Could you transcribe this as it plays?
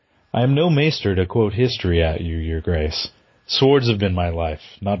I am no maester to quote history at you, your grace. Swords have been my life,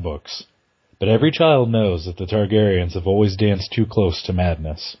 not books. But every child knows that the Targaryens have always danced too close to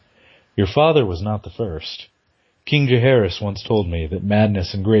madness. Your father was not the first. King Jaehaerys once told me that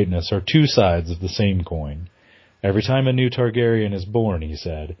madness and greatness are two sides of the same coin. Every time a new Targaryen is born, he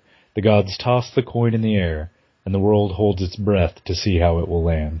said, the gods toss the coin in the air, and the world holds its breath to see how it will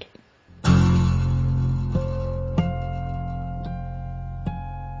land.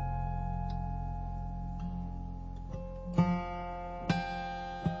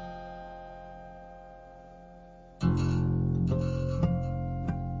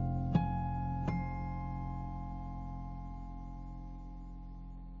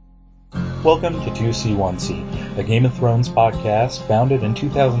 Welcome to 2C1C, a Game of Thrones podcast founded in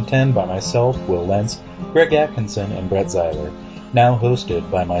 2010 by myself, Will Lentz, Greg Atkinson, and Brett Zeiler. Now hosted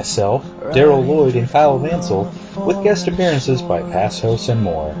by myself, Daryl Lloyd, and Kyle Vansel, with guest appearances by past hosts and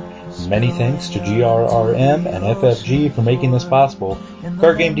more. Many thanks to GRRM and FFG for making this possible,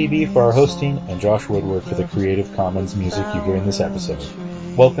 CardGameDB for our hosting, and Josh Woodward for the Creative Commons music you hear in this episode.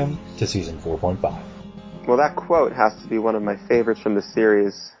 Welcome to Season 4.5. Well, that quote has to be one of my favorites from the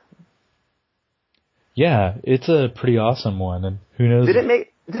series. Yeah, it's a pretty awesome one, and who knows? Did it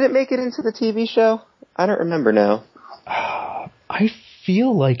make it into the TV show? I don't remember now. I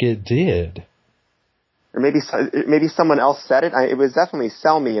feel like it did. Or maybe someone else said it. It was definitely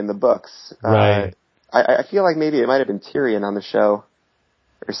Selmy in the books. Right. I feel like maybe it might have been Tyrion on the show.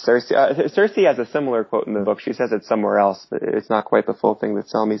 Or Cersei. Cersei has a similar quote in the book. She says it somewhere else, but it's not quite the full thing that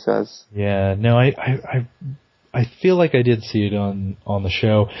Selmy says. Yeah, no, I feel like I did see it on the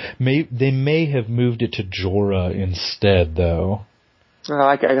show. They may have moved it to Jorah instead, though. Oh,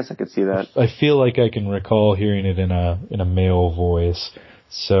 I guess I could see that. I feel like I can recall hearing it in a male voice.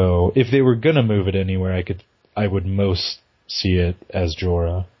 So if they were gonna move it anywhere, I would most see it as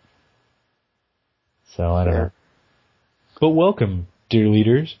Jorah. So I don't know. But welcome, dear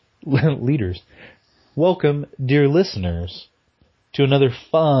leaders. Welcome, dear listeners, to another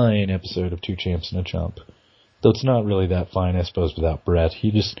fine episode of Two Champs and a Chump. Though it's not really that fine, I suppose, without Brett.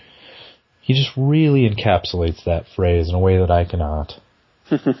 He just really encapsulates that phrase in a way that I cannot.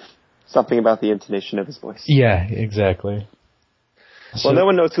 Something about the intonation of his voice. Yeah, exactly. Well, no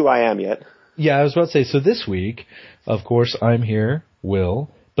one knows who I am yet. Yeah, I was about to say, so this week, of course, I'm here, Will,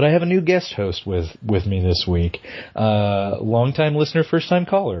 but I have a new guest host with me this week. Long-time listener, first-time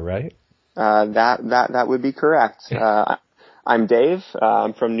caller, right? That would be correct. I'm Dave.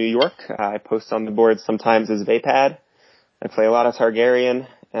 I'm from New York. I post on the board sometimes as Vapad. I play a lot of Targaryen,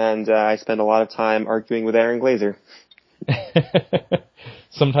 and I spend a lot of time arguing with Aaron Glazer.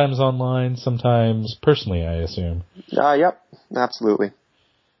 Sometimes online, sometimes personally, I assume. Yep, absolutely.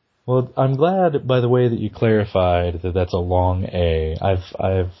 Well, I'm glad, by the way, that you clarified that that's a long A.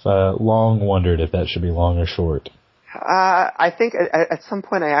 I've long wondered if that should be long or short. I think at some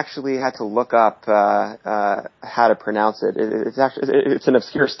point I actually had to look up how to pronounce it. It's an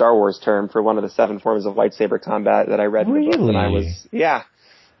obscure Star Wars term for one of the 7 forms of lightsaber combat that I read in the book when I was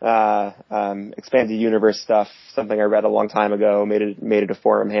expanded universe stuff. Something I read a long time ago. Made it a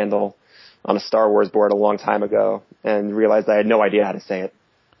forum handle on a Star Wars board a long time ago, and realized I had no idea how to say it.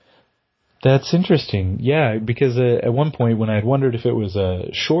 That's interesting. Yeah, because at one point when I'd wondered if it was a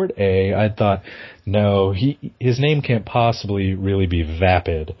short A, I'd thought, no, his name can't possibly really be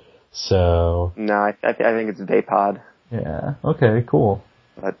Vapid. So no, I think it's Vapod. Yeah. Okay. Cool.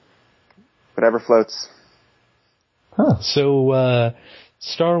 But whatever floats. Huh. So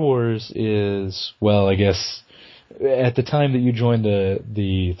Star Wars is, well, I guess at the time that you joined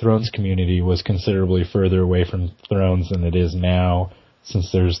the Thrones community was considerably further away from Thrones than it is now,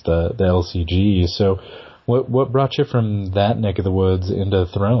 since there's the LCG. So what brought you from that neck of the woods into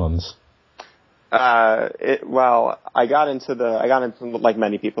Thrones? I got into like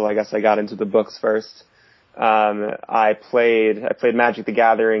many people, I guess I got into the books first. I played Magic the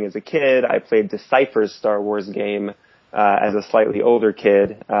Gathering as a kid. I played Decipher's Star Wars game as a slightly older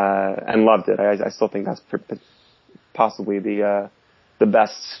kid, and loved it. I still think that's possibly the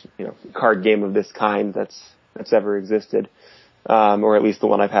best, card game of this kind that's ever existed. Or at least the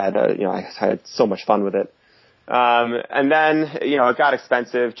one I've had, I had so much fun with it. And then, it got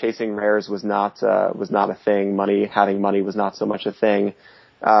expensive. Chasing rares was not a thing. Having money was not so much a thing.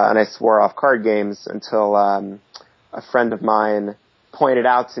 And I swore off card games until, a friend of mine pointed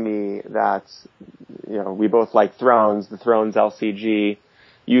out to me that, we both like Thrones. The Thrones LCG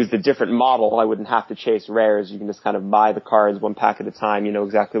used a different model. I wouldn't have to chase rares. You can just kind of buy the cards one pack at a time. You know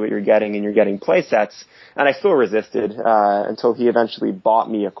exactly what you're getting, and you're getting play sets. And I still resisted until he eventually bought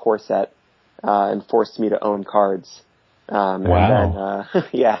me a core set and forced me to own cards. Wow. And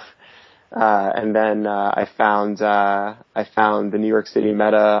then, And then I found the New York City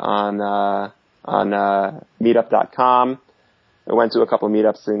meta on Meetup.com. I went to a couple of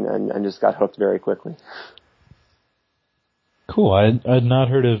meetups and just got hooked very quickly. Cool. I'd not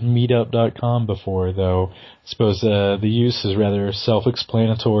heard of Meetup.com before, though. I suppose the use is rather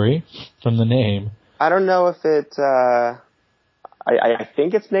self-explanatory from the name. I don't know if it. I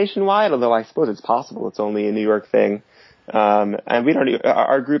think it's nationwide, although I suppose it's possible it's only a New York thing. And we don't.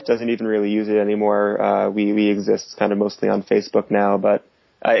 Our group doesn't even really use it anymore. We exist kind of mostly on Facebook now, but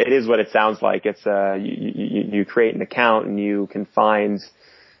it is what it sounds like. It's you create an account and you can find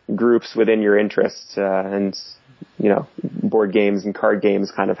groups within your interests, and board games and card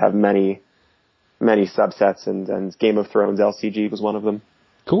games kind of have many subsets, and Game of Thrones LCG was one of them.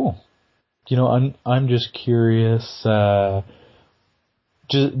 Cool. I'm just curious.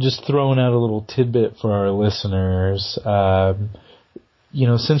 Just throwing out a little tidbit for our listeners.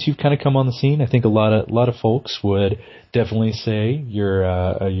 Since you've kind of come on the scene, I think a lot of folks would definitely say you're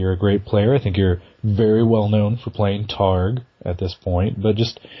a great player. I think you're very well known for playing Targ at this point. But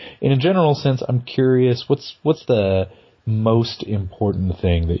just in a general sense, I'm curious, what's the most important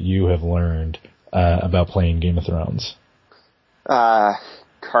thing that you have learned about playing Game of Thrones?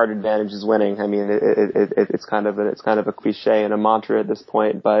 Card advantage is winning. I mean, it's kind of a cliche and a mantra at this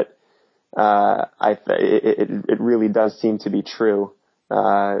point, but it really does seem to be true.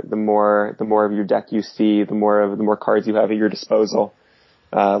 The more of your deck you see, the more cards you have at your disposal.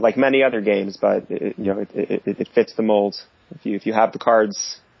 Like many other games, but it fits the mold. If you have the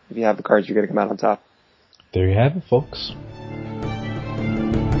cards, you're going to come out on top. There you have it, folks.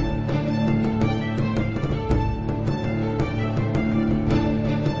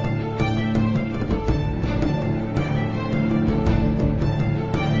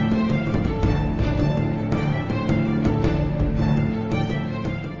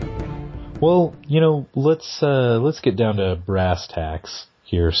 Well, let's get down to brass tacks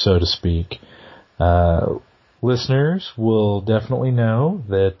here, so to speak. Listeners will definitely know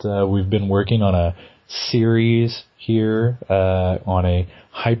that we've been working on a series here on a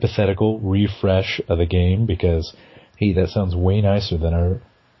hypothetical refresh of the game because, hey, that sounds way nicer than a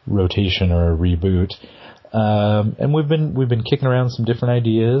rotation or a reboot. And we've been kicking around some different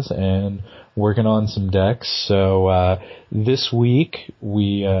ideas and working on some decks. So this week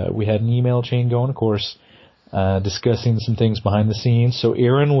we had an email chain going, of course, discussing some things behind the scenes. So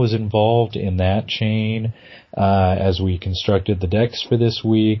Aaron was involved in that chain as we constructed the decks for this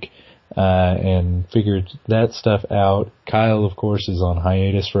week and figured that stuff out. Kyle, of course, is on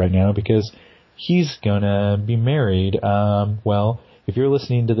hiatus right now because he's gonna be married. If you're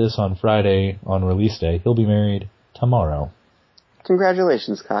listening to this on Friday on release day, he'll be married tomorrow.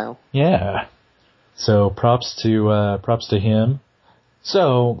 Congratulations, Kyle. Yeah. So props to him.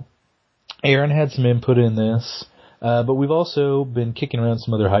 So Aaron had some input in this, but we've also been kicking around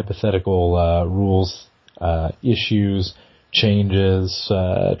some other hypothetical rules, issues, changes,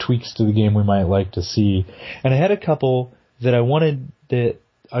 tweaks to the game we might like to see. And I had a couple that I wanted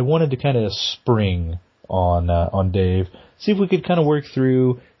to kind of spring on Dave. See if we could kind of work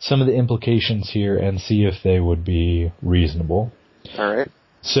through some of the implications here and see if they would be reasonable. All right.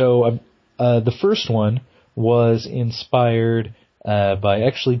 So the first one was inspired by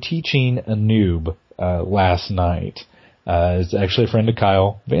actually teaching a noob last night. It's actually a friend of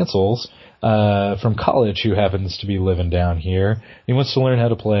Kyle Vancel's from college who happens to be living down here. He wants to learn how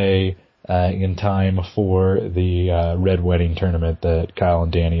to play in time for the Red Wedding tournament that Kyle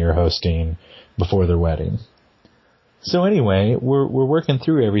and Danny are hosting before their wedding. So anyway, we're working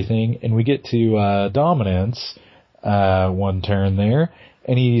through everything, and we get to dominance one turn there,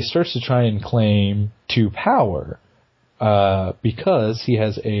 and he starts to try and claim 2 power because he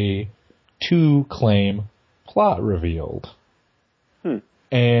has a 2-claim plot revealed.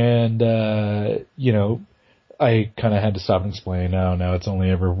 And, I kind of had to stop and explain, no, it's only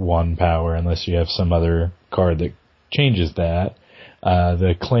ever 1 power unless you have some other card that changes that.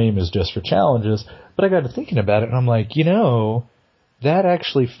 The claim is just for challenges. But I got to thinking about it, and I'm like, that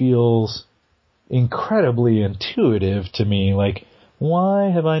actually feels incredibly intuitive to me. Like, why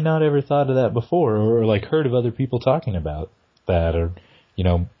have I not ever thought of that before, or like heard of other people talking about that, or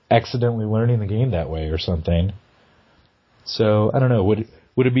accidentally learning the game that way or something? So I don't know. Would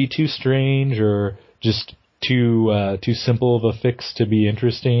it be too strange or just too simple of a fix to be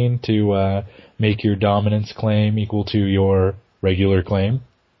interesting to make your dominance claim equal to your regular claim?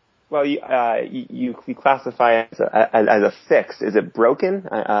 Well, you classify it as a fix. Is it broken?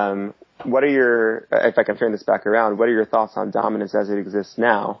 What are your, if I can turn this back around, what are your thoughts on dominance as it exists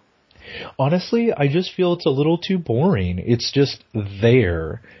now? Honestly, I just feel it's a little too boring. It's just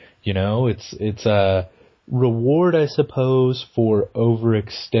there. You know, it's a reward, I suppose, for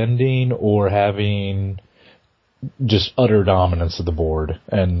overextending or having just utter dominance of the board.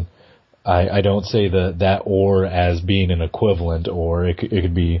 And I don't say that or as being an equivalent, or it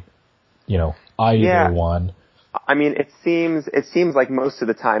could be, you know, either one. I mean, it seems like most of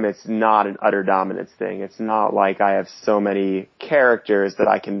the time it's not an utter dominance thing. It's not like I have so many characters that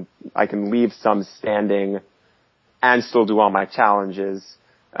I can leave some standing and still do all my challenges.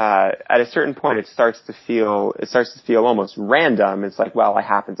 At a certain point, it starts to feel almost random. It's like, well, I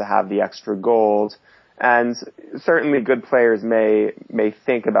happen to have the extra gold, and certainly good players may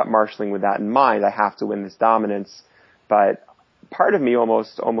think about marshalling with that in mind. I have to win this dominance, but part of me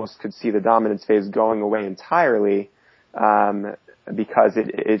almost could see the dominance phase going away entirely, because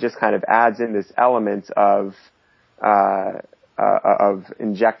it just kind of adds in this element of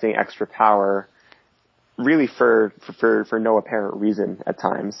injecting extra power, really for no apparent reason at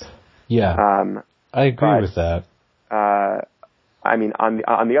times. Yeah, I agree with that. I mean,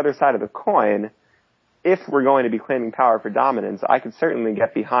 on the other side of the coin, if we're going to be claiming power for dominance, I could certainly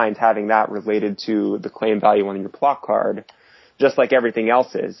get behind having that related to the claim value on your plot card, just like everything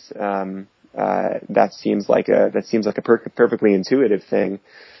else is. That seems like a perfectly intuitive thing.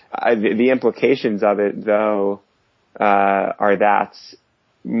 The implications of it, though, are that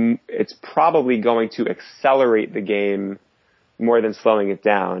it's probably going to accelerate the game more than slowing it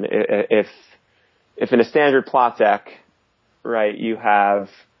down. If in a standard plot deck, right, you have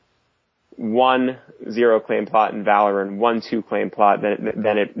 1 0 claim plot in Valor and 1 2 claim plot,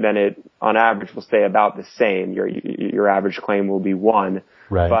 then it on average will stay about the same. Your average claim will be 1.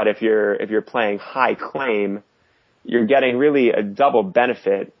 Right. But if you're playing high claim, you're getting really a double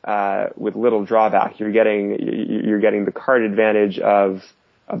benefit with little drawback. You're getting the card advantage of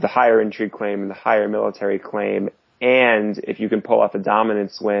the higher intrigue claim and the higher military claim, and if you can pull off a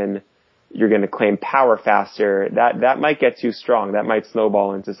dominance win, you're going to claim power faster. That might get too strong. That might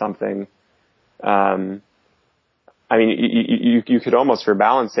snowball into something. I mean, you could almost, for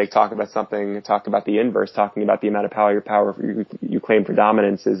balance sake, talk about the inverse, talking about the amount of power you claim for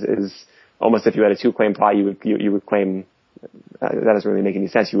dominance is almost, if you had a 2 claim plot, you would claim, that doesn't really make any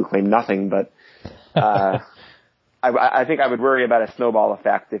sense. You would claim nothing, but, I think I would worry about a snowball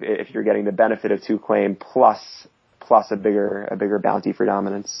effect if you're getting the benefit of 2 claim plus a bigger bounty for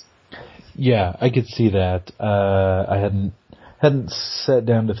dominance. Yeah, I could see that. I hadn't sat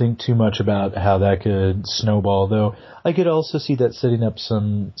down to think too much about how that could snowball, though. I could also see that setting up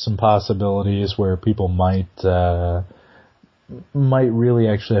some possibilities where people might really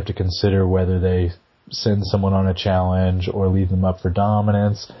actually have to consider whether they send someone on a challenge or leave them up for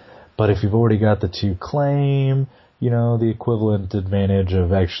dominance. But if you've already got the 2 claim, you know, the equivalent advantage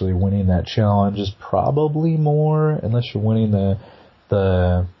of actually winning that challenge is probably more, unless you're winning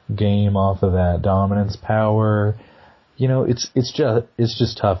the game off of that dominance power. You know, it's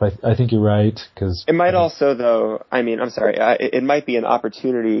just tough. I think you're right, because it might also, though. I mean, I'm sorry. It might be an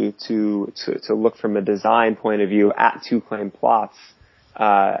opportunity to look from a design point of view at 2 claim plots,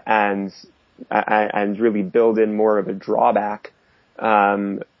 and really build in more of a drawback.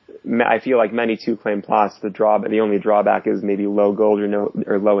 I feel like many 2 claim plots, the only drawback is maybe low gold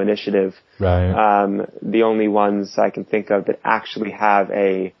or low initiative. Right. The only ones I can think of that actually have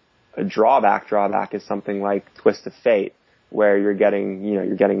a drawback is something like Twist of Fate, where you're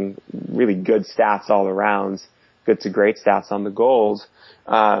getting really good stats all around, good to great stats on the gold,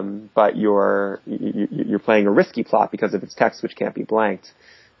 but you're playing a risky plot because of its text, which can't be blanked.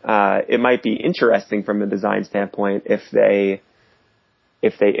 It might be interesting from a design standpoint if they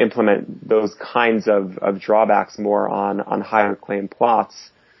implement those kinds of drawbacks more on higher claim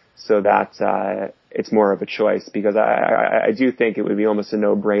plots, so that it's more of a choice, because I do think it would be almost a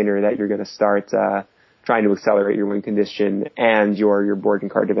no-brainer that you're going to start trying to accelerate your win condition and your board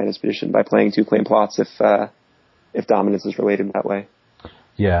and card advantage position by playing 2 claim plots if dominance is related that way.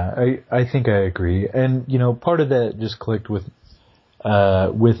 Yeah, I think I agree. And, you know, part of that just clicked with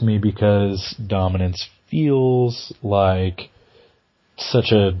me because dominance feels like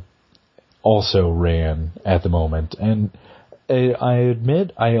such a also ran at the moment. And I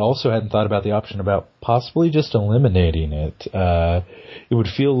admit I also hadn't thought about the option about possibly just eliminating it. It would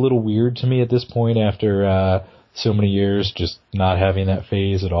feel a little weird to me at this point after so many years just not having that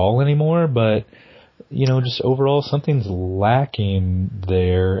phase at all anymore, but you know, just overall something's lacking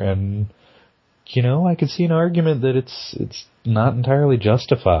there, and you know, I could see an argument that it's not entirely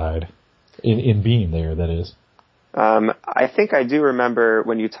justified in being there, that is. I think I do remember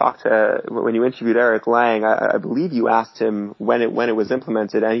when you interviewed Eric Lang, I believe you asked him when it was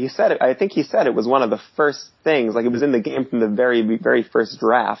implemented, and I think he said it was one of the first things, like it was in the game from the very, very first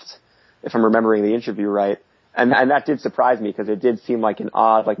draft, if I'm remembering the interview right. And that did surprise me because it did seem like an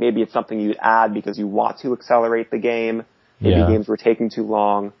odd, like maybe it's something you'd add because you want to accelerate the game. Maybe games were taking too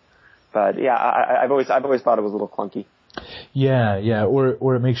long. But yeah, I've always thought it was a little clunky. Yeah,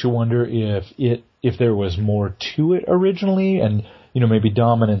 or it makes you wonder if there was more to it originally, and maybe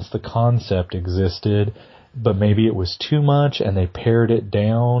dominance, the concept existed, but maybe it was too much, and they pared it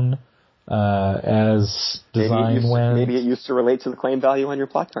down as design went. Maybe it used to relate to the claim value on your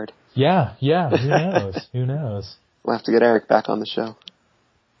plot card. Yeah. Who knows? We'll have to get Eric back on the show.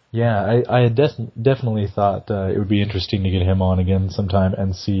 Yeah, I had definitely thought it would be interesting to get him on again sometime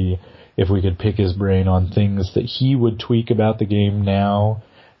and see if we could pick his brain on things that he would tweak about the game now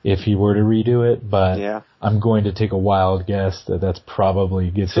if he were to redo it, but I'm going to take a wild guess that's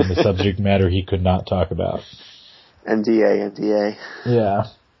probably gets into subject matter he could not talk about. NDA. Yeah.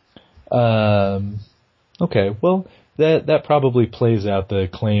 Okay, well, that probably plays out the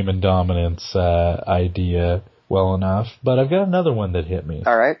claim and dominance idea well enough, but I've got another one that hit me.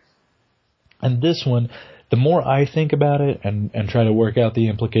 All right. And this one, the more I think about it and try to work out the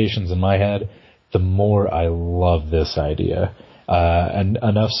implications in my head, the more I love this idea. And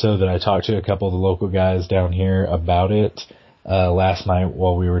enough so that I talked to a couple of the local guys down here about it last night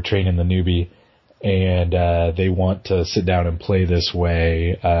while we were training the newbie, and they want to sit down and play this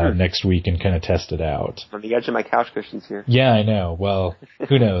way next week and kind of test it out. On the edge of my couch cushions here. Yeah, I know. Well,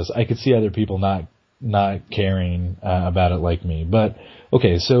 who knows? I could see other people not caring about it like me. But,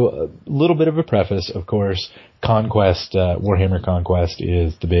 okay, so a little bit of a preface, of course. Conquest, Warhammer Conquest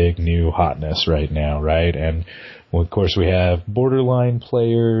is the big new hotness right now, right? And, well, of course, we have borderline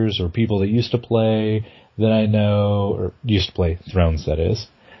players or people that used to play that I know, or used to play Thrones, that is,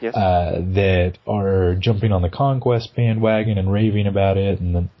 yes. That are jumping on the Conquest bandwagon and raving about it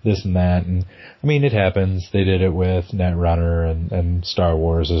and this and that. And, I mean, it happens. They did it with Netrunner and Star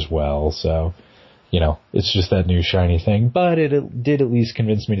Wars as well, so... it's just that new shiny thing. But it did at least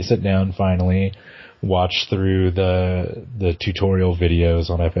convince me to sit down finally, watch through the tutorial videos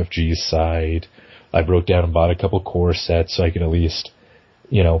on FFG's site. I broke down and bought a couple core sets so I could at least,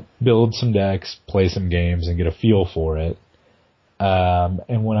 build some decks, play some games, and get a feel for it.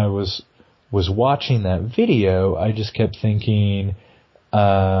 And when I was watching that video, I just kept thinking,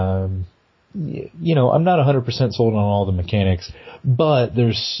 I'm not 100% sold on all the mechanics, but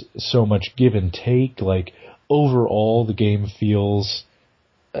there's so much give and take. Like, overall, the game feels,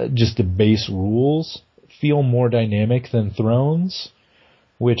 just the base rules feel more dynamic than Thrones,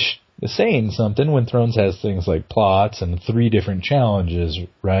 which is saying something when Thrones has things like plots and 3 different challenges,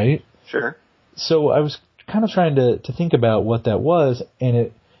 right? Sure. So I was kind of trying to think about what that was,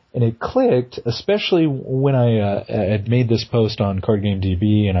 and it clicked, especially when I had made this post on Card Game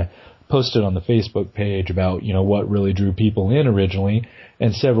DB, and I posted on the Facebook page about, what really drew people in originally,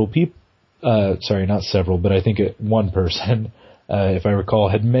 and several people, not several, but I think one person, if I recall,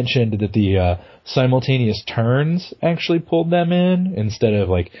 had mentioned that the simultaneous turns actually pulled them in instead of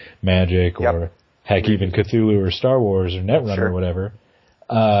like Magic or heck, even Cthulhu or Star Wars or Netrunner or whatever.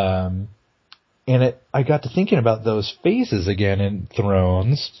 And I got to thinking about those phases again in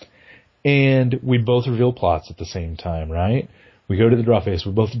Thrones, and we both reveal plots at the same time, right? We go to the draw phase,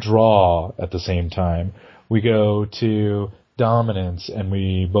 we both draw at the same time. We go to dominance, and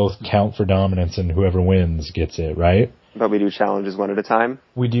we both count for dominance, and whoever wins gets it, right? But we do challenges one at a time?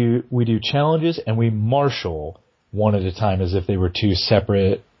 We do challenges, and we marshal one at a time as if they were 2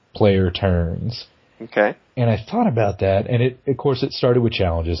 separate player turns. Okay. And I thought about that, and of course it started with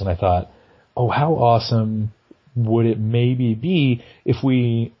challenges, and I thought, oh, how awesome would it maybe be if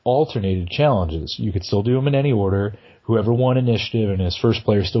we alternated challenges? You could still do them in any order. Whoever won initiative and is first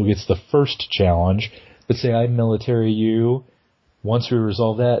player still gets the first challenge. But say I military you. Once we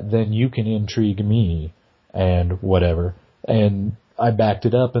resolve that, then you can intrigue me and whatever. And I backed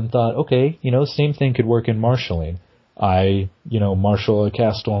it up and thought, okay, same thing could work in marshalling. I, marshal a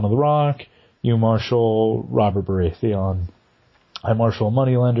Castellan of the Rock. You marshal Robert Baratheon. I marshal a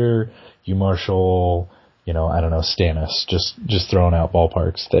moneylender. You marshal, Stannis. Just throwing out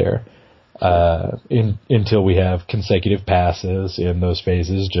ballparks there. Until we have consecutive passes in those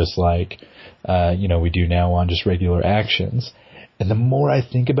phases, just like, we do now on just regular actions. And the more I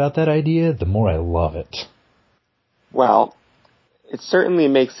think about that idea, the more I love it. Well, it certainly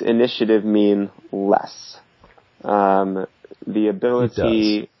makes initiative mean less. The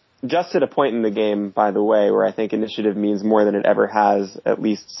ability, just at a point in the game, by the way, where I think initiative means more than it ever has, at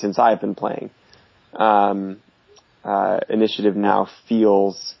least since I've been playing. initiative now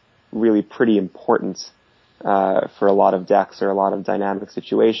feels really pretty important for a lot of decks or a lot of dynamic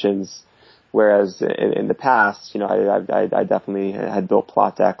situations. Whereas in the past, I definitely had built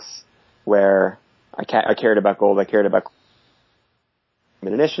plot decks where I cared about gold, I cared about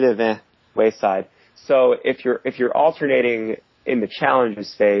initiative, wayside. So if you're alternating in the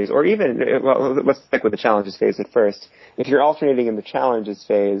challenges phase, or even, let's stick with the challenges phase at first. If you're alternating in the challenges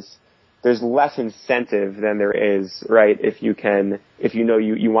phase, there's less incentive than there is, right? If you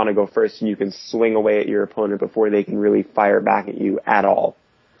want to go first and you can swing away at your opponent before they can really fire back at you at all.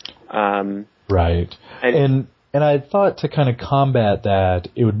 Right. And I thought to kind of combat that,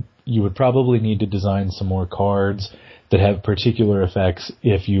 you would probably need to design some more cards that have particular effects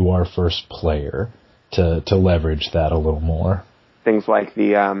if you are first player to leverage that a little more. Things like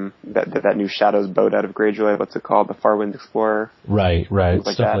that new Shadows boat out of Greyjoy, what's it called? The Farwind Explorer? Right.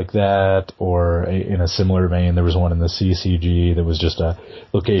 Stuff like that. Or in a similar vein, there was one in the CCG that was just a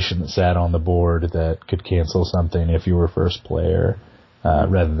location that sat on the board that could cancel something if you were first player,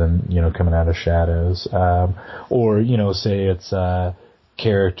 rather than, coming out of Shadows. Or, say it's a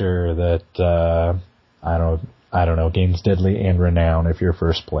character that, I don't know, gains Deadly and Renown if you're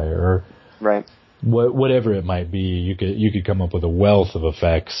first player. Right. Whatever it might be, you could come up with a wealth of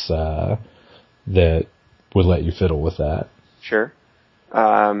effects that would let you fiddle with that. Sure.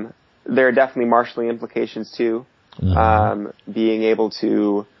 There are definitely marshalling implications too. Mm-hmm. Being able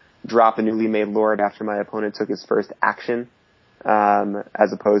to drop a newly made lord after my opponent took his first action,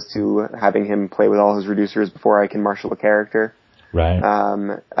 as opposed to having him play with all his reducers before I can marshal a character. Right.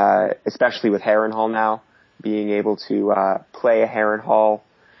 Especially with Harrenhal now, being able to play a Harrenhal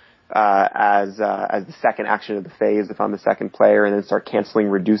as the second action of the phase if I'm the second player, and then start canceling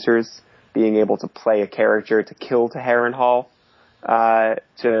reducers, being able to play a character to kill to Harrenhal,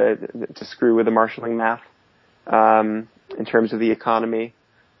 to screw with the marshalling math, in terms of the economy.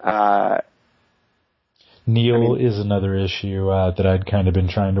 Neil is another issue that I'd kind of been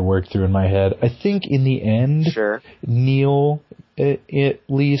trying to work through in my head. I think in the end, sure, Neil at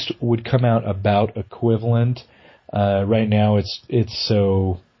least would come out about equivalent. Right now it's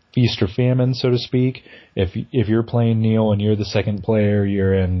so feast or famine, so to speak. If you're playing Neil and you're the second player,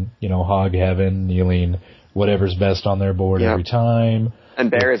 you're in, hog heaven, kneeling whatever's best on their board every time. And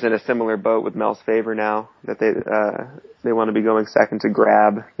Bear is in a similar boat with Mel's Favor now, that they want to be going second to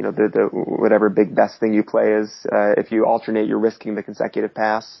grab, the whatever big best thing you play is. If you alternate, you're risking the consecutive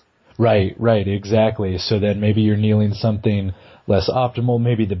pass. Right, exactly. So then maybe you're kneeling something less optimal.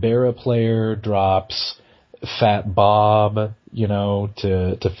 Maybe the Bear player drops Fat Bob,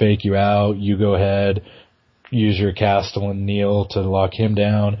 to fake you out. You go ahead, use your Castellan Neil to lock him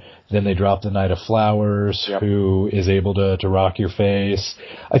down. Then they drop the Knight of Flowers, who is able to rock your face.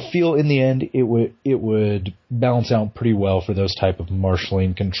 I feel in the end it would balance out pretty well for those type of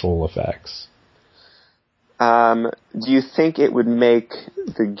marshalling control effects. Do you think it would make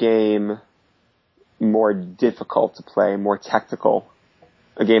the game more difficult to play, more technical?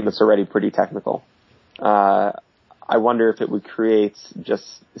 A game that's already pretty technical. I wonder if it would create just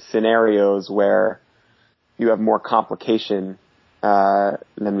scenarios where you have more complication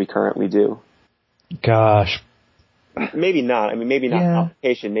than we currently do. Gosh. Maybe not. Maybe not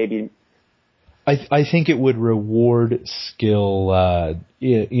complication. Maybe. I think it would reward skill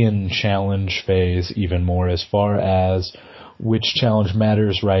in challenge phase even more, as far as which challenge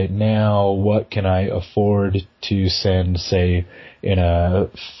matters right now, what can I afford to send, say, in a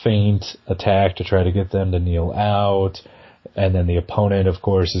feint attack to try to get them to kneel out, and then the opponent, of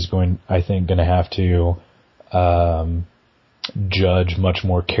course, is going to have to judge much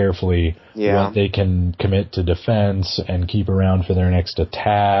more carefully what they can commit to defense and keep around for their next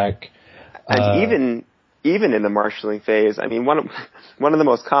attack. And even in the marshalling phase, one of the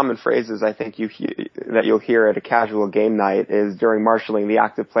most common phrases I think that you'll hear at a casual game night is, during marshalling, the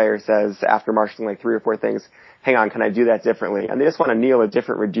active player says, after marshalling like 3 or 4 things, hang on, can I do that differently? And they just want to kneel a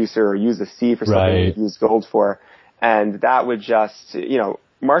different reducer or use a C for something to use gold for. And that would just,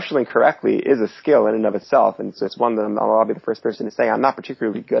 marshalling correctly is a skill in and of itself, and so it's one that I'll be the first person to say I'm not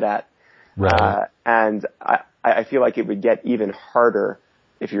particularly good at. Right. And I feel like it would get even harder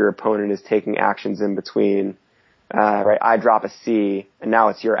if your opponent is taking actions in between. Right, I drop a C, and now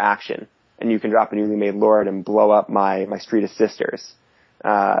it's your action, and you can drop a newly made lord and blow up my Street of Sisters.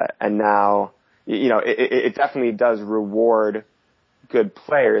 And now, it definitely does reward good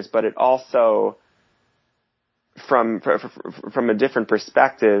players, but it also, from a different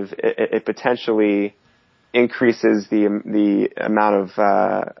perspective, it potentially increases the amount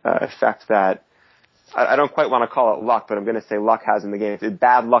of effect that I don't quite want to call it luck, but I'm going to say luck has in the game. It's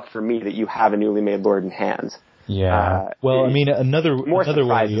bad luck for me that you have a newly made lord in hand. More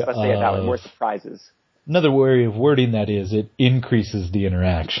surprises. Let's say it that way. More surprises. Another way of wording that is it increases the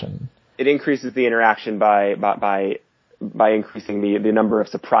interaction. It increases the interaction by increasing the number of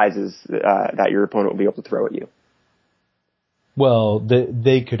surprises that your opponent will be able to throw at you. Well,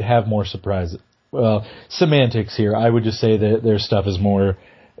 they could have more surprises. Well, semantics here. I would just say that their stuff is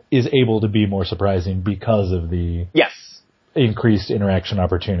able to be more surprising because of the increased interaction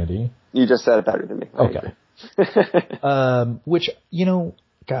opportunity. You just said it better than me. Okay. Which,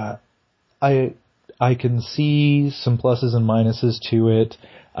 God, I can see some pluses and minuses to it.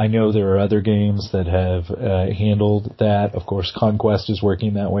 I know there are other games that have handled that. Of course, Conquest is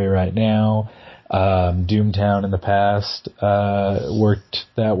working that way right now. Doomtown in the past worked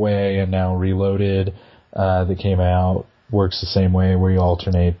that way, and now Reloaded that came out works the same way, where you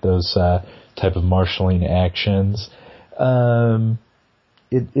alternate those type of marshalling actions.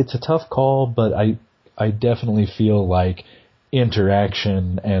 It's a tough call, but I definitely feel like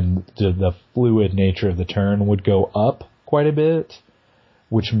interaction and the fluid nature of the turn would go up quite a bit,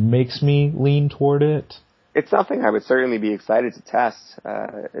 which makes me lean toward it. It's something I would certainly be excited to test.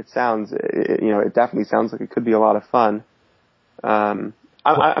 It definitely sounds like it could be a lot of fun. I'm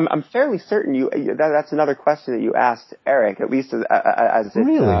fairly certain that's another question that you asked Eric, at least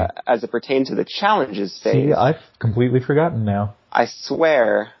as it pertained to the challenges phase. See, I've completely forgotten now. I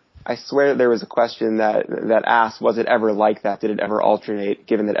swear there was a question that asked, was it ever like that? Did it ever alternate,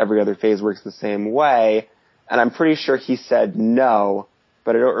 given that every other phase works the same way? And I'm pretty sure he said no,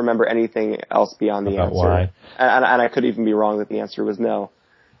 but I don't remember anything else beyond the answer. Why? And I could even be wrong that the answer was no.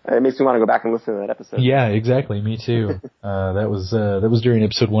 It makes me want to go back and listen to that episode. Yeah, exactly. Me too. That was during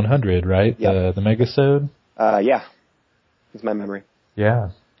episode 100, right? Yep. The Megasode? Yeah. It's my memory. Yeah.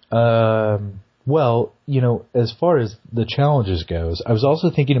 Well, as far as the challenges goes, I was also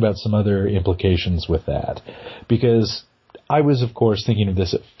thinking about some other implications with that. Because I was, of course, thinking of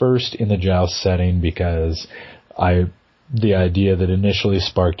this at first in the Joust setting because the idea that initially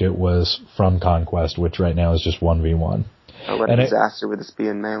sparked it was from Conquest, which right now is just 1v1. Oh, what a disaster would this be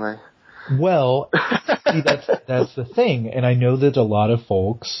in Melee? Well, see, that's the thing. And I know that a lot of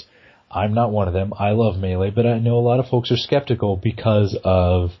folks, I'm not one of them, I love Melee, but I know a lot of folks are skeptical because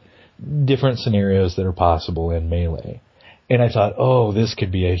of different scenarios that are possible in Melee. And I thought, this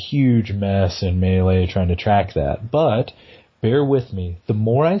could be a huge mess in Melee trying to track that. But bear with me. The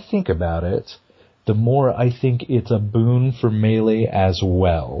more I think about it, the more I think it's a boon for Melee as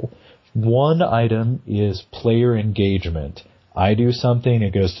well. One item is player engagement. I do something,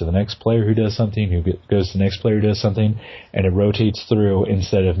 it goes to the next player who does something, who goes to the next player who does something, and it rotates through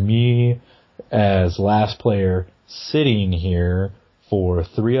instead of me as last player sitting here for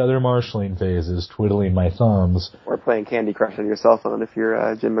 3 other marshalling phases, twiddling my thumbs. Or playing Candy Crush on your cell phone if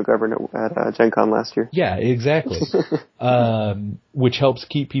you're Jim McGovern at Gen Con last year. Yeah, exactly. Which helps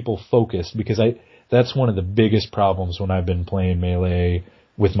keep people focused, because that's one of the biggest problems when I've been playing Melee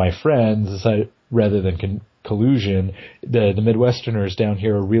with my friends, is rather than collusion, the Midwesterners down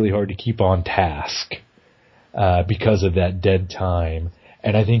here are really hard to keep on task because of that dead time.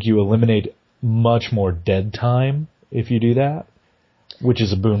 And I think you eliminate much more dead time if you do that, which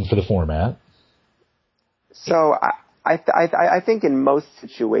is a boon for the format. So I think in most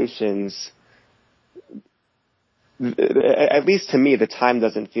situations, at least to me, the time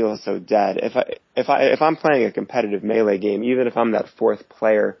doesn't feel so dead. If I'm playing a competitive Melee game, even if I'm that 4th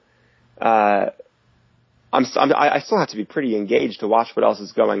player, I still have to be pretty engaged to watch what else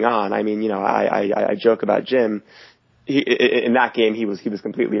is going on. I mean, I joke about Jim. In that game, he was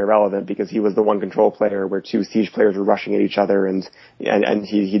completely irrelevant because he was the one control player where 2 siege players were rushing at each other, and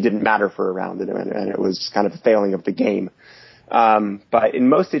he didn't matter for a round, and it was kind of a failing of the game. But in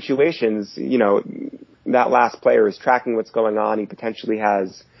most situations, that last player is tracking what's going on. He potentially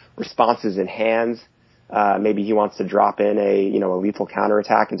has responses in hand. Maybe he wants to drop in a lethal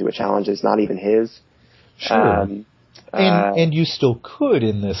counterattack into a challenge that's not even his. Sure. And you still could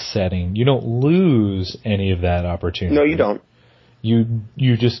in this setting. You don't lose any of that opportunity. No, you don't.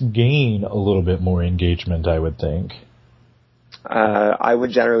 You just gain a little bit more engagement, I would think. I would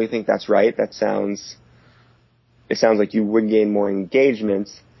generally think that's right. It sounds like you would gain more engagement.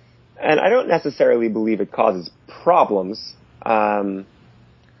 And I don't necessarily believe it causes problems. I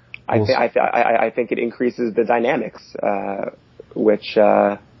think it increases the dynamics, which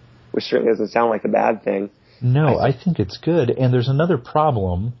certainly doesn't sound like a bad thing. No, I think it's good. And there's another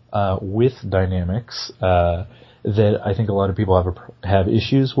problem with dynamics that I think a lot of people have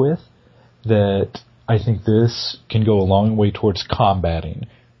issues with, that I think this can go a long way towards combating.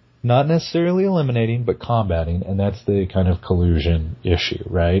 Not necessarily eliminating, but combating, and that's the kind of collusion issue,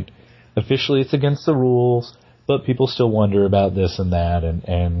 right? Officially it's against the rules, but people still wonder about this and that,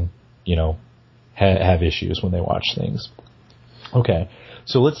 and you know, have issues when they watch things. Okay,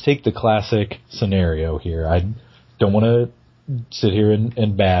 so let's take the classic scenario here. I don't want to sit here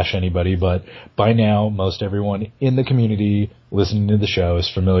and bash anybody, but by now, most everyone in the community listening to the show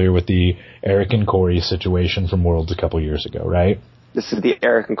is familiar with the Eric and Corey situation from Worlds a couple years ago, right? This is the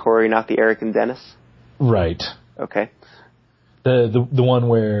Eric and Corey, not the Eric and Dennis? Right. Okay. The one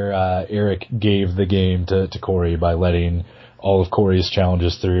where Eric gave the game to Corey by letting all of Corey's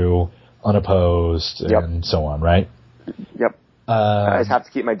challenges through unopposed and so on, right? Yep. I just have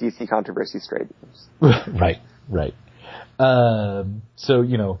to keep my DC controversy straight. Right. So,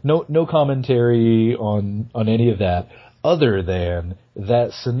 you know, no commentary on any of that, other than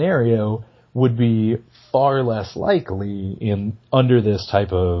that scenario would be far less likely under this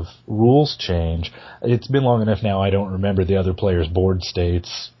type of rules change. It's been long enough now, I don't remember the other players' board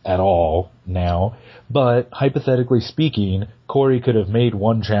states at all now, but hypothetically speaking, Corey could have made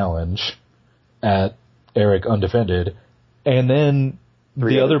one challenge at Eric undefended, and then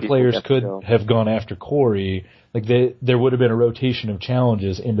the other players could have gone after Corey. Like, there would have been a rotation of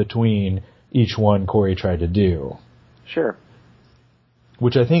challenges in between each one Corey tried to do. Sure.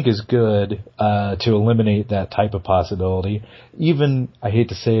 Which I think is good to eliminate that type of possibility. Even, I hate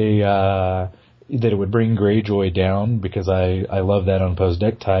to say that it would bring Greyjoy down, because I love that unopposed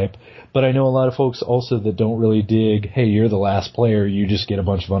deck type, but I know a lot of folks also that don't really dig, hey, you're the last player, you just get a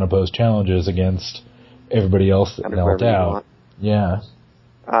bunch of unopposed challenges against everybody else that knelt out. Yeah.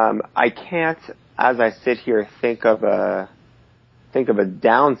 I can't, as I sit here, think of a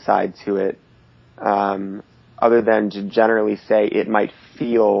downside to it, other than to generally say it might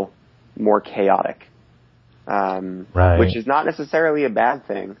feel more chaotic, right. Which is not necessarily a bad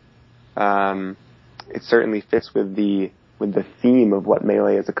thing. It certainly fits with the theme of what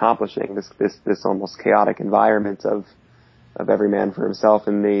Melee is accomplishing. This almost chaotic environment of every man for himself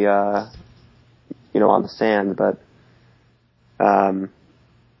in the on the sand, but it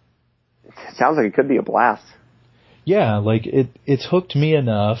sounds like it could be a blast. Yeah, like it's hooked me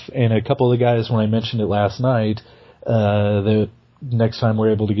enough, and a couple of the guys, when I mentioned it last night, the next time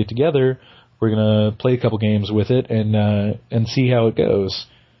we're able to get together, we're gonna play a couple games with it and see how it goes.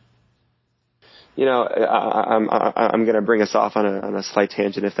 You know, I'm gonna bring us off on a slight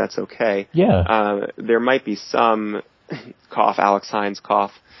tangent, if that's okay. Yeah. There might be some cough, Alex Hines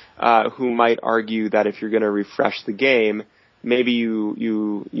cough, who might argue that if you're gonna refresh the game, maybe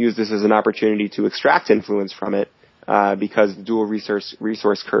you use this as an opportunity to extract influence from it, because the dual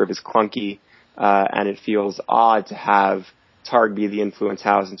resource curve is clunky, and it feels odd to have Targ be the influence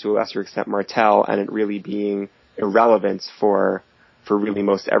house, and to a lesser extent Martel, and it really being irrelevant for really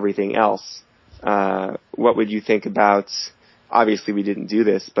most everything else. What would you think about, obviously we didn't do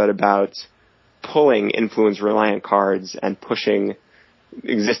this, but about pulling influence-reliant cards and pushing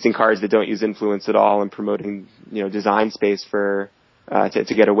existing cards that don't use influence at all, and promoting, design space for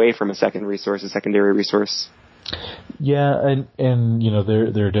to get away from a secondary resource? Yeah, and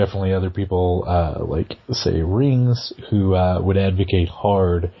there are definitely other people like, say, Rings, who would advocate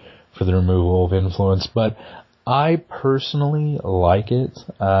hard for the removal of influence, but I personally like it.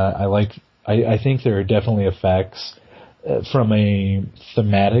 I think there are definitely effects from a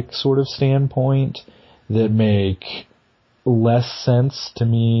thematic sort of standpoint that make less sense to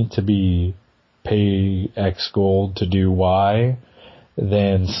me to be pay X gold to do Y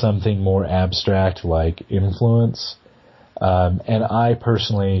than something more abstract like influence. And I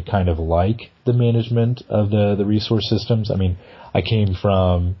personally kind of like the management of the resource systems. I mean, I came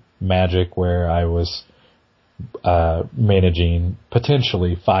from Magic, where I was managing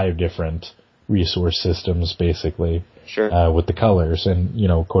potentially 5 different resource systems, basically. Sure. With the colors, and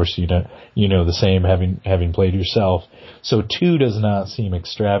of course you know the same, having played yourself. So 2 does not seem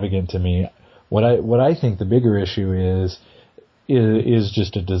extravagant to me. What I think the bigger issue is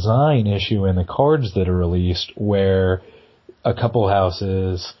just a design issue in the cards that are released, where a couple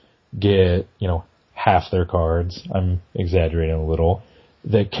houses get half their cards, I'm exaggerating a little,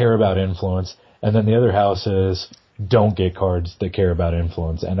 that care about influence, and then the other houses don't get cards that care about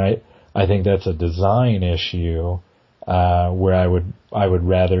influence. And I think that's a design issue, where I would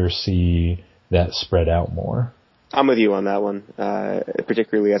rather see that spread out more. I'm with you on that one.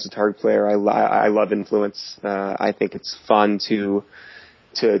 Particularly as a Targ player, I love influence. I think it's fun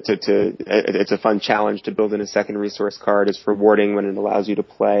it's a fun challenge to build in a second resource card. It's rewarding when it allows you to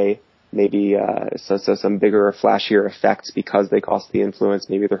play maybe some bigger or flashier effects because they cost the influence.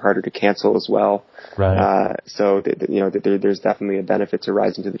 Maybe they're harder to cancel as well. Right. So there's definitely a benefit to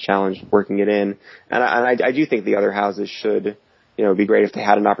rising to the challenge, working it in. And I do think the other houses should, be great if they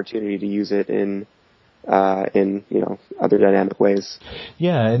had an opportunity to use it in in other dynamic ways.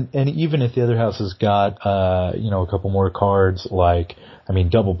 Yeah, and even if the other house has got a couple more cards, like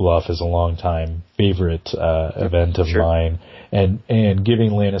Double Bluff is a long time favorite event of mine, and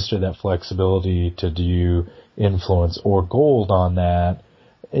giving Lannister that flexibility to do influence or gold on that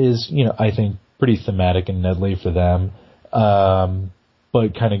is I think pretty thematic and Nedley for them,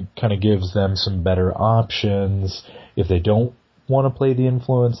 but kind of gives them some better options if they don't want to play the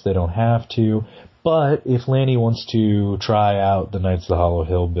influence. They don't have to. But if Lanny wants to try out the Knights of the Hollow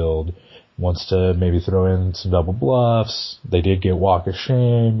Hill build, wants to maybe throw in some Double Bluffs, they did get Walk of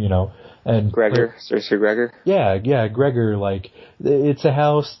Shame, and Gregor, Sir Gregor. Yeah, Gregor, it's a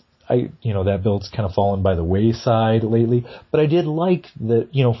house, that build's kind of fallen by the wayside lately, but I did like that,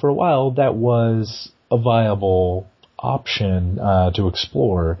 for a while that was a viable option, to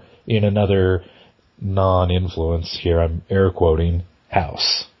explore in another non-influence, here I'm air quoting,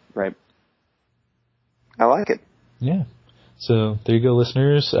 house. Right. I like it. Yeah. So there you go,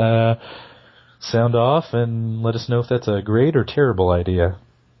 listeners. Sound off and let us know if that's a great or terrible idea.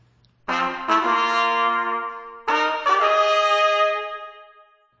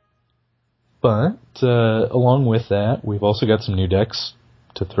 But along with that, we've also got some new decks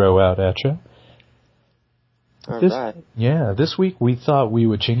to throw out at you. Right. Yeah, this week we thought we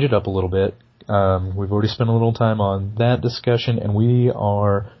would change it up a little bit. We've already spent a little time on that discussion, and we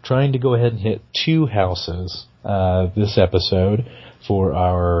are trying to go ahead and hit 2 houses this episode for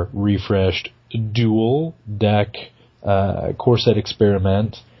our refreshed dual deck core set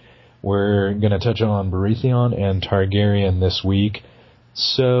experiment. We're going to touch on Baratheon and Targaryen this week.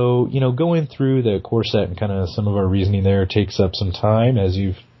 So, going through the core set and kind of some of our reasoning there takes up some time, as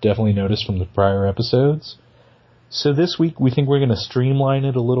you've definitely noticed from the prior episodes. So this week we think we're going to streamline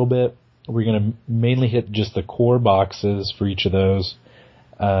it a little bit. We're going to mainly hit just the core boxes for each of those.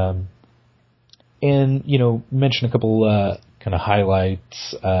 And, mention a couple kind of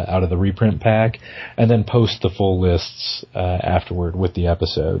highlights out of the reprint pack, and then post the full lists afterward with the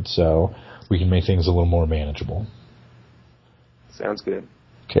episode, so we can make things a little more manageable. Sounds good.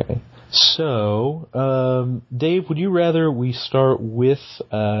 Okay. So, Dave, would you rather we start with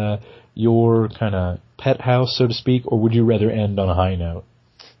your kind of pet house, so to speak, or would you rather end on a high note?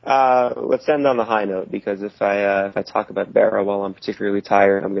 Let's end on the high note, because if I talk about Barra while I'm particularly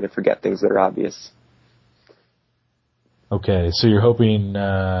tired, I'm going to forget things that are obvious. Okay, so you're hoping...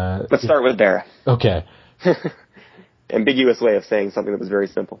 Let's start with Barra. Okay. Ambiguous way of saying something that was very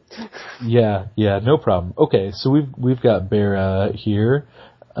simple. Yeah, no problem. Okay, so we've got Barra here,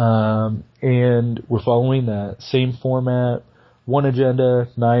 and we're following that same format, 1 agenda,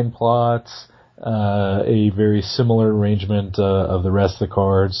 9 plots, a very similar arrangement of the rest of the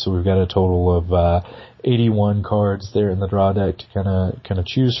cards. So we've got a total of 81 cards there in the draw deck to kind of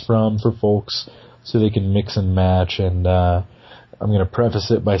choose from for folks, so they can mix and match. And I'm going to preface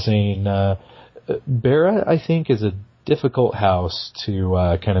it by saying Barra, I think, is a difficult house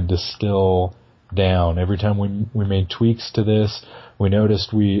to kind of distill down. Every time we made tweaks to this, we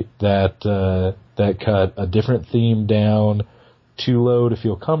noticed that cut a different theme down too low to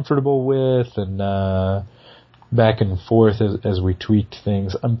feel comfortable with, and back and forth as we tweaked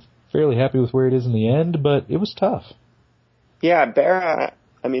things. I'm fairly happy with where it is in the end, but it was tough. Yeah,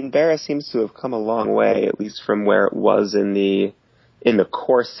 Barra seems to have come a long way, at least from where it was in the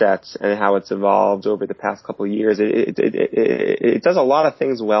core sets and how it's evolved over the past couple of years. It does a lot of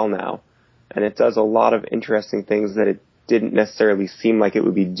things well now, and it does a lot of interesting things that it didn't necessarily seem like it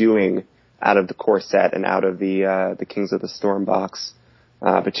would be doing out of the core set and out of the Kings of the Storm box,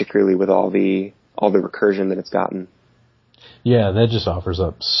 particularly with all the recursion that it's gotten. Yeah, that just offers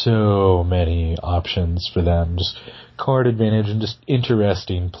up so many options for them. Just card advantage and just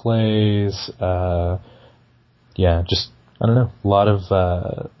interesting plays. I don't know.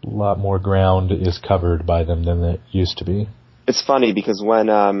 A lot more ground is covered by them than it used to be. It's funny because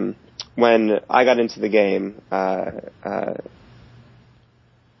when I got into the game,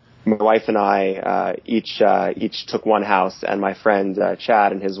 my wife and I each took one house, and my friend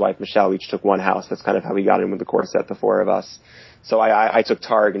Chad and his wife Michelle each took one house. That's kind of how we got in with the core set, the 4 of us. So I took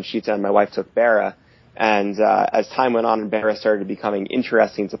Targ and Sheeta, and my wife took Barra. And as time went on and Barra started becoming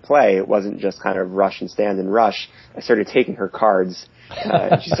interesting to play, it wasn't just kind of rush and stand and rush. I started taking her cards,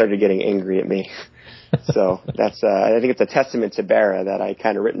 and she started getting angry at me. So that's I think it's a testament to Barra that I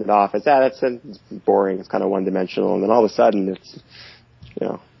kind of written it off as it's boring, it's kind of one-dimensional, and then all of a sudden it's,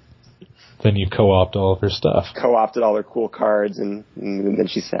 Then you co-opt all of her stuff. Co-opted all her cool cards, and then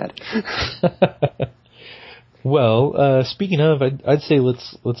she's sad. Well, speaking of, I'd say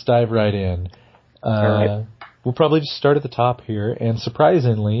let's dive right in. All right. We'll probably just start at the top here, and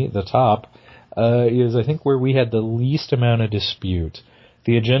surprisingly, the top is, I think, where we had the least amount of dispute.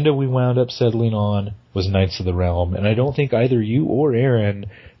 The agenda we wound up settling on was Knights of the Realm, and I don't think either you or Aaron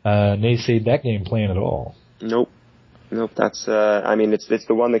naysayed that game plan at all. Nope. That's it's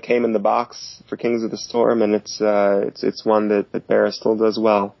the one that came in the box for Kings of the Storm, and it's one that Barra still does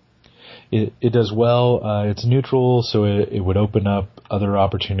well. It does well. It's neutral, so it would open up other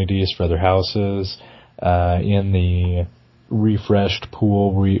opportunities for other houses in the refreshed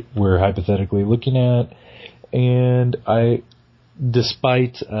pool we're hypothetically looking at. And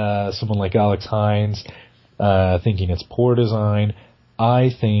despite someone like Alex Hines thinking it's poor design,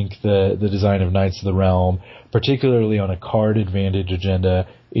 I think the design of Knights of the Realm, particularly on a card advantage agenda,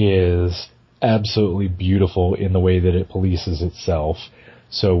 is absolutely beautiful in the way that it polices itself.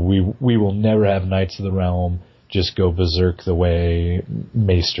 So we will never have Knights of the Realm just go berserk the way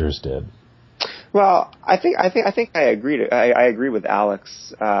Maesters did. Well, I think I agree. I agree with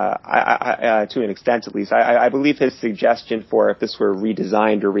Alex to an extent, at least. I believe his suggestion for if this were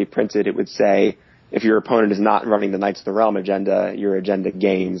redesigned or reprinted, it would say if your opponent is not running the Knights of the Realm agenda, your agenda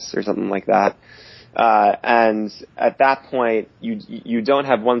gains or something like that. And at that point, you don't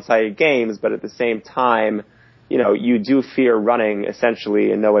have one-sided games, but at the same time, you do fear running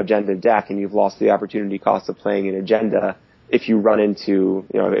essentially a no agenda deck, and you've lost the opportunity cost of playing an agenda if you run into,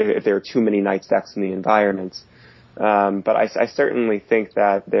 if there are too many Knights decks in the environment. But I certainly think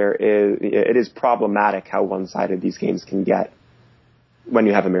that it is problematic how one-sided these games can get when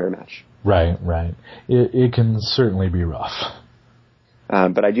you have a mirror match. Right. It can certainly be rough.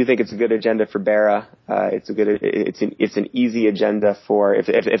 But I do think it's a good agenda for Barra. It's an easy agenda for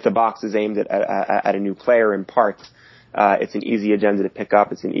if the box is aimed at a new player in part. It's an easy agenda to pick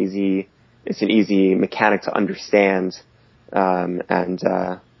up. It's an easy mechanic to understand,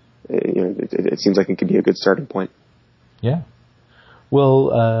 it seems like it could be a good starting point. Yeah.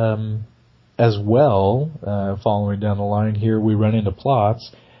 Well, as well, following down the line here, we run into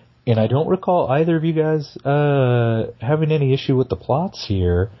plots. And I don't recall either of you guys having any issue with the plots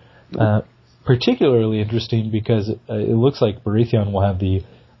here. Particularly interesting because it looks like Baratheon will have the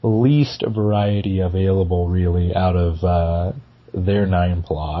least variety available, really, out of their 9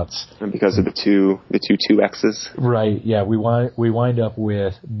 plots. And because of the two 2Xs. Right. Yeah. We wind up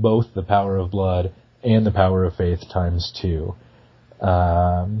with both the Power of Blood and the Power of Faith times 2.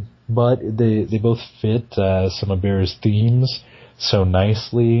 But they both fit some of Bear's themes so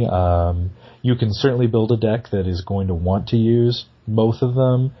nicely. You can certainly build a deck that is going to want to use both of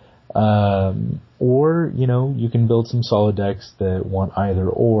them, or you can build some solid decks that want either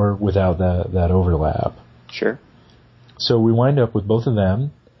or without that overlap. Sure. So we wind up with both of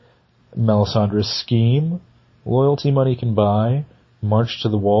them: Melisandre's Scheme, Loyalty Money Can Buy, March to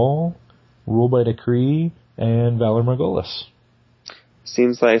the Wall, Rule by Decree, and Valor Morghulis.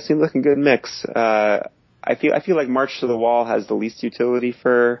 Seems like a good mix. I feel like March to the Wall has the least utility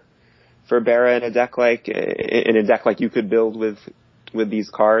for Barra in a deck like you could build with these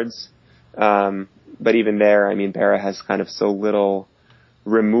cards. But even there, Barra has kind of so little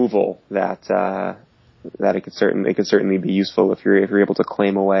removal that it could certainly be useful if you're able to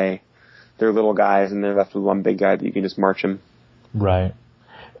claim away their little guys and they're left with one big guy that you can just march him. Right.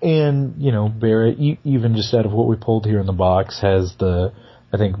 And Barra, even just out of what we pulled here in the box, has the,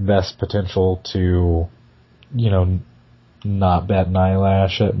 I think, best potential to not bat an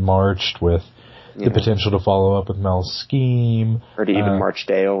eyelash at March, with the potential to follow up with Mel's Scheme. Or to even March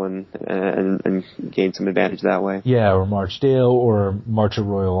Dale and gain some advantage that way. Yeah, or March Dale, or March a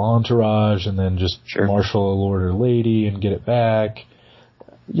Royal Entourage, and then just marshal a Lord or Lady and get it back.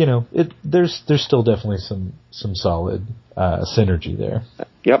 There's still definitely some solid synergy there.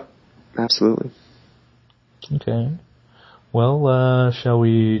 Yep, absolutely. Okay. Well, shall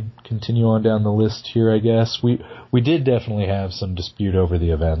we continue on down the list here, I guess? We did definitely have some dispute over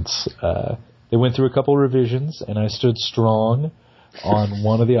the events. They went through a couple revisions, and I stood strong on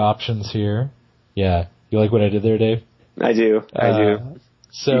one of the options here. Yeah. You like what I did there, Dave? I do.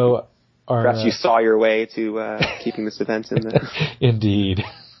 So, perhaps you saw your way to keeping this event in the... Indeed.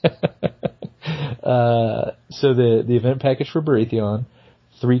 So the event package for Baratheon,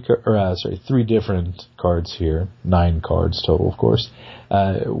 3 different cards here, 9 cards total, of course.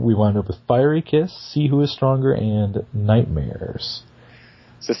 We wound up with Fiery Kiss, See Who Is Stronger, and Nightmares.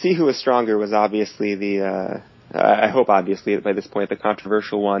 So See Who Is Stronger was obviously I hope obviously by this point, the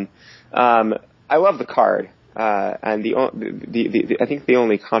controversial one. I love the card, and I think the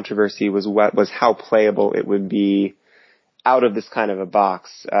only controversy was how playable it would be out of this kind of a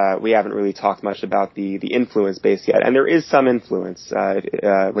box. We haven't really talked much about the influence base yet, and there is some influence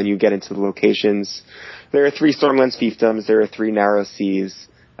when you get into the locations. There are 3 Stormlands fiefdoms, there are 3 Narrow Seas,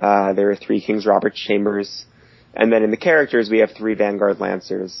 There are 3 King's Robert Chambers. And then in the characters, we have 3 Vanguard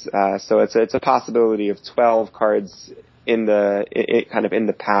Lancers. So it's a possibility of 12 cards in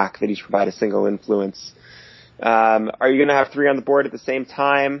the pack that each provide a single influence. Are you going to have 3 on the board at the same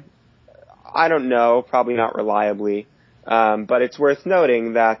time? I don't know. Probably not reliably. But it's worth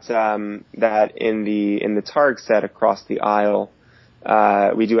noting that in the Targ set across the aisle,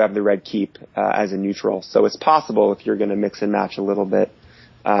 we do have the red keep as a neutral. So it's possible, if you're going to mix and match a little bit,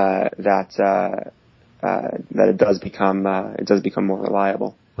 that it does become more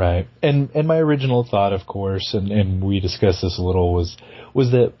reliable. Right. And my original thought, of course, and we discussed this a little, was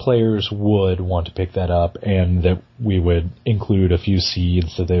that players would want to pick that up, and that we would include a few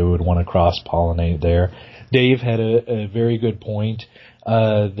seeds that they would want to cross-pollinate there. Dave had a very good point,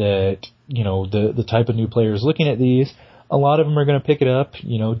 that, the type of new players looking at these, a lot of them are going to pick it up,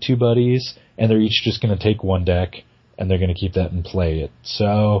 2 buddies, and they're each just going to take 1 deck, and they're going to keep that and play it.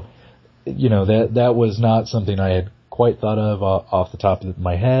 So, that was not something I had quite thought of off the top of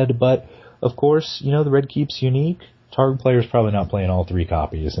my head, but of course, the red keep's unique. Target players probably not playing all 3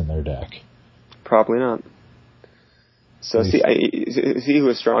 copies in their deck. Probably not. So See Who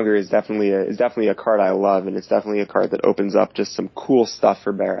is Stronger is definitely a card I love, and it's definitely a card that opens up just some cool stuff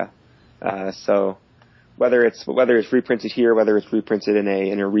for Bara. So whether it's reprinted here, whether it's reprinted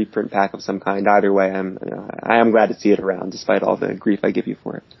in a reprint pack of some kind, either way, I am glad to see it around, despite all the grief I give you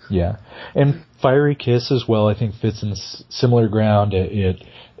for it. Yeah, and Fiery Kiss as well, I think, fits in similar ground. It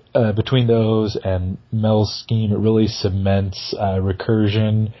between those and Mel's scheme, it really cements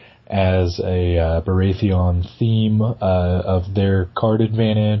Recursion as a Baratheon theme of their card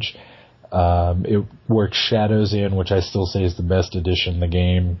advantage. It works Shadows in, which I still say is the best addition the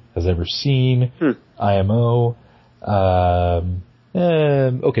game has ever seen. IMO.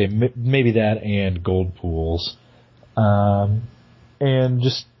 Okay, maybe that and Gold Pools. And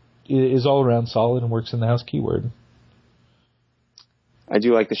just is all around solid and works in the house keyword. I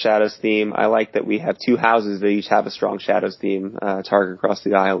do like the Shadows theme. I like that we have 2 houses that each have a strong Shadows theme, Target across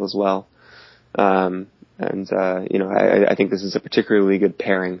the aisle as well. I think this is a particularly good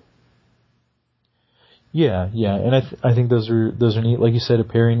pairing. Yeah, and I think those are neat. Like you said, a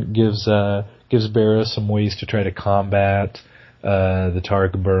pairing gives Bara some ways to try to combat the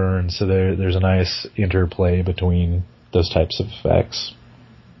Targ burn. So there's a nice interplay between those types of effects.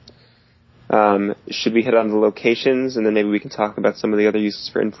 Should we hit on the locations, and then maybe we can talk about some of the other uses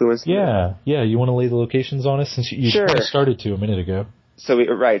for influence? Yeah. You want to lay the locations on us, since you sure. Kind of started to a minute ago. So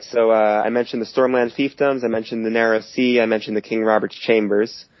I mentioned the Stormland Fiefdoms, I mentioned the Narrow Sea, I mentioned the King Robert's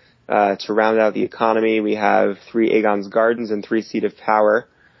Chambers. To round out the economy, we have 3 Aegon's Gardens and 3 Seat of Power.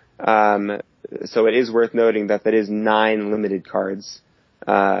 So it is worth noting that is 9 limited cards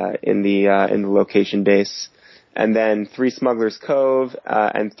in the location base. And then 3 Smuggler's Cove,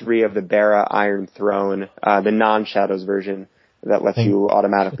 and 3 of the Bara Iron Throne, the non-Shadows version that lets you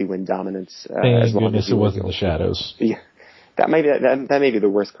automatically win dominance. Thank goodness it wasn't the Shadows. Yeah. That may be the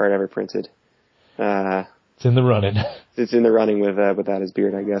worst card ever printed. It's in the running. It's in the running with his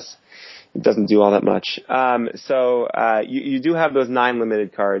beard, I guess. It doesn't do all that much. You do have those 9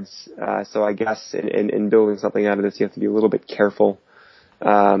 limited cards. So I guess in building something out of this, you have to be a little bit careful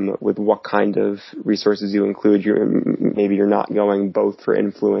with what kind of resources you include. Maybe you're not going both for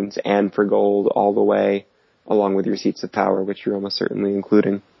influence and for gold all the way, along with your Seats of Power, which you're almost certainly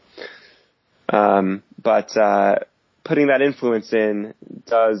including. But putting that influence in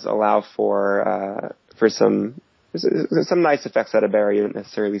does allow for some nice effects out of Bara you don't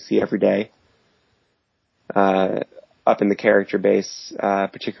necessarily see every day. Up in the character base,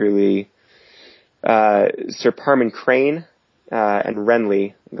 particularly Sir Parman Crane and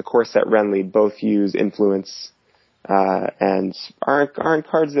Renly, the core set Renly, both use influence and aren't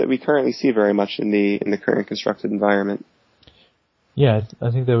cards that we currently see very much in the current constructed environment. Yeah,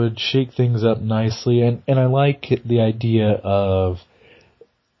 I think that would shake things up nicely, and I like the idea of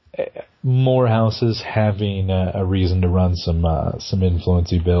more houses having a reason to run some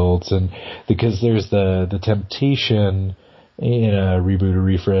influency builds, and because there's the temptation in a reboot or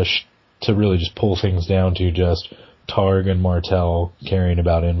refresh to really just pull things down to just Targ and Martell caring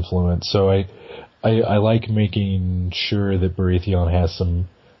about influence. So I like making sure that Baratheon has some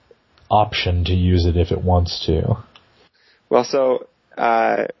option to use it if it wants to. Well, so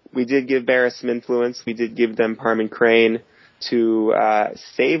we did give Bara some influence. We did give them Parman Crane to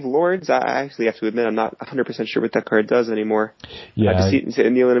save lords. I actually have to admit I'm not 100% sure what that card does anymore. Yeah. Just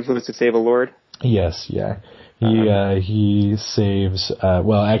kneel and influence to save a lord. Yes, yeah. He saves,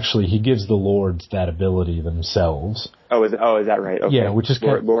 actually he gives the lords that ability themselves. Is that right? Okay. Yeah, which is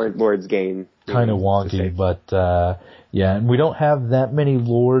Lord's gain. Kind of wonky, but, yeah, and we don't have that many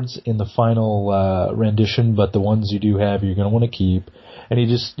lords in the final, rendition, but the ones you do have, you're gonna want to keep. And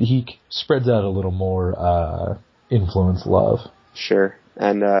he spreads out a little more, influence love. Sure.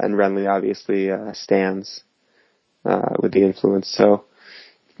 And Renly obviously, stands, with the influence. So,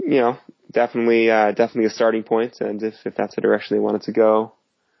 definitely a starting point. And if that's the direction they wanted to go,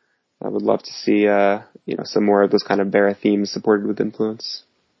 I would love to see, some more of those kind of Barra themes supported with influence.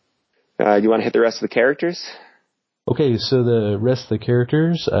 Do you want to hit the rest of the characters? Okay, so the rest of the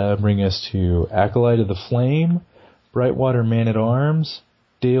characters bring us to Acolyte of the Flame, Brightwater Man-at-Arms,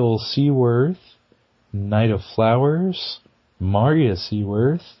 Dale Seaworth, Knight of Flowers, Marya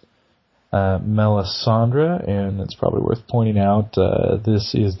Seaworth, Melisandre, and it's probably worth pointing out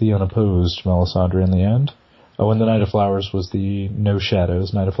this is the unopposed Melisandre in the end. Oh, and the Knight of Flowers was the No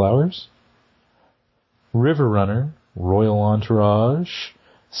Shadows Knight of Flowers. Riverrunner, Royal Entourage,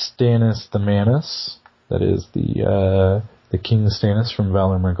 Stannis the Manus, that is the King Stannis from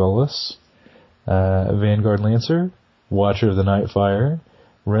Valar Morghulis. Vanguard Lancer, Watcher of the Nightfire,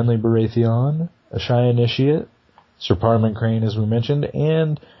 Renly Baratheon, Ashaya Initiate, Sir Parliament Crane, as we mentioned,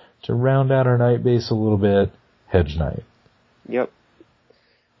 and to round out our night base a little bit, Hedge Knight. Yep.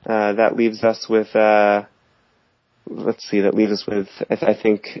 That leaves us with, I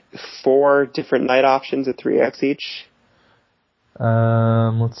think, 4 different night options at 3x each.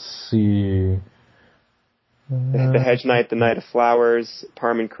 Let's see. The Hedge Knight, the Knight of Flowers,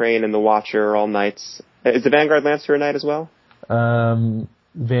 Parman Crane, and the Watcher are all knights. Is the Vanguard Lancer a knight as well?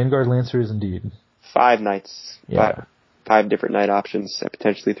 Vanguard Lancer is indeed. 5 knights. Yeah. 5 different knight options,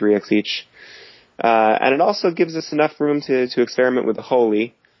 potentially 3x each. And it also gives us enough room to experiment with the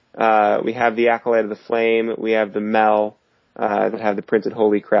Holy. We have the Acolyte of the Flame, we have the Mel, that have the printed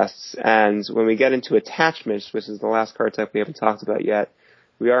Holy crests. And when we get into attachments, which is the last card type we haven't talked about yet,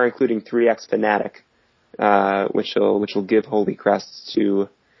 we are including 3x Fanatic. Which will give Holy Crests to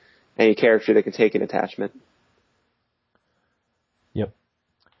any character that can take an attachment. Yep.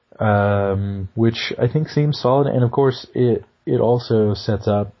 Which I think seems solid, and of course it also sets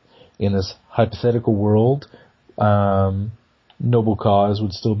up in this hypothetical world, Noble Cause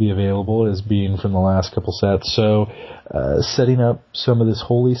would still be available as being from the last couple sets. So, setting up some of this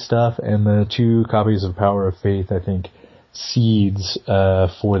holy stuff and the 2 copies of Power of Faith, I think, seeds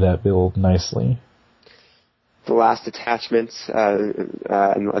for that build nicely. The last attachment, and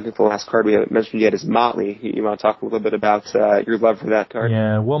I think the last card we haven't mentioned yet is Motley. You want to talk a little bit about your love for that card?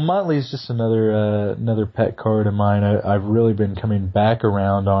 Yeah, well, Motley is just another pet card of mine. I've really been coming back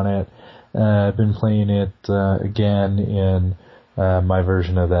around on it. I've been playing it again in my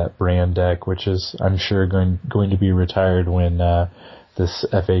version of that brand deck, which is, I'm sure, going to be retired when this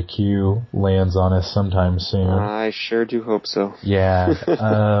FAQ lands on us sometime soon. I sure do hope so.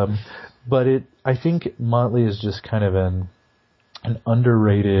 Yeah. But I think Motley is just kind of an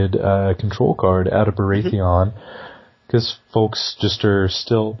underrated control card out of Baratheon, because folks just are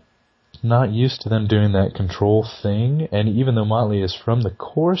still not used to them doing that control thing, and even though Motley is from the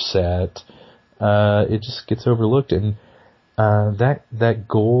core set, it just gets overlooked, and that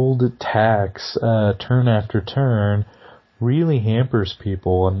gold tax turn after turn really hampers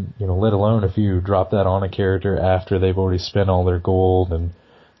people, and let alone if you drop that on a character after they've already spent all their gold and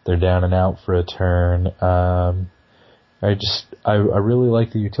they're down and out for a turn. I really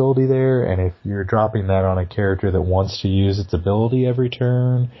like the utility there, and if you're dropping that on a character that wants to use its ability every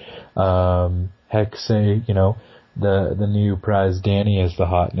turn, heck, say, the new prize Dany is the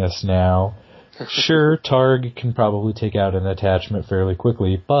hotness now. Sure, Targ can probably take out an attachment fairly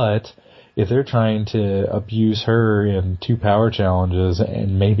quickly, but if they're trying to abuse her in 2 power challenges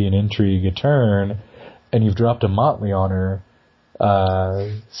and maybe an intrigue a turn, and you've dropped a Motley on her,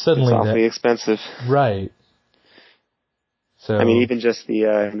 suddenly it's awfully expensive. Right. So I mean, even just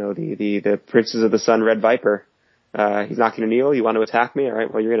the Princes of the Sun Red Viper. He's not going to kneel. You want to attack me? All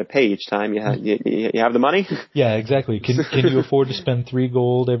right. Well, you're going to pay each time. You have the money. Yeah, exactly. Can you afford to spend 3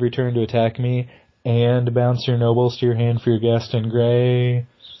 gold every turn to attack me and bounce your nobles to your hand for your Gaston Grey?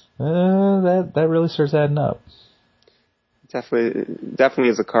 That really starts adding up. Definitely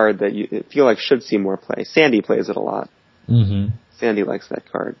is a card that you feel like should see more play. Sandy plays it a lot. Mm-hmm. Sandy likes that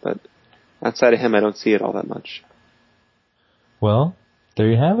card, but outside of him, I don't see it all that much. Well, there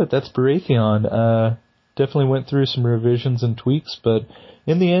you have it. That's Baratheon. Definitely went through some revisions and tweaks, but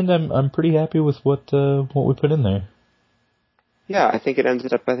in the end, I'm pretty happy with what we put in there. Yeah, I think it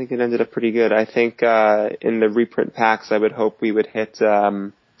ended up pretty good. I think in the reprint packs, I would hope we would hit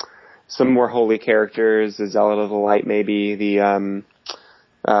some more holy characters, the Zealot of the Light, maybe the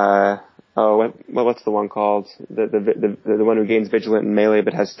what's the one called? The one who gains vigilant and melee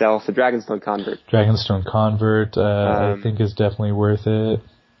but has stealth, the Dragonstone Convert. Dragonstone Convert, I think is definitely worth it.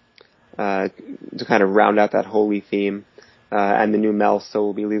 To kind of round out that holy theme. And the new Melso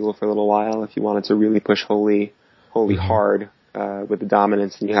will be legal for a little while if you wanted to really push holy hard, with the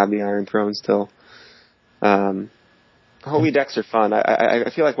dominance, and you have the Iron Throne still. Holy decks are fun.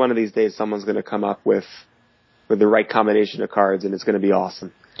 I feel like one of these days someone's going to come up with the right combination of cards, and it's going to be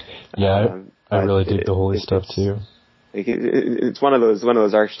awesome. Yeah, I really dig the holy stuff too. It's one of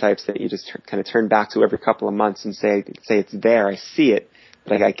those archetypes that you just kind of turn back to every couple of months and say it's there, I see it,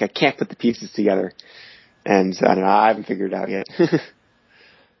 but I can't put the pieces together. And I don't know, I haven't figured it out yet.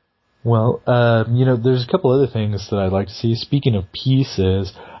 Well, there's a couple other things that I'd like to see. Speaking of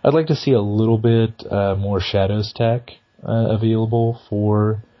pieces, I'd like to see a little bit more Shadows tech available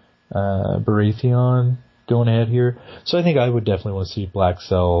for Baratheon going ahead here. So I think I would definitely want to see Black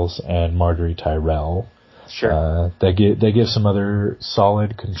Cells and Marjorie Tyrell. Sure. They give some other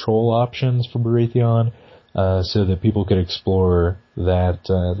solid control options for Baratheon, so that people could explore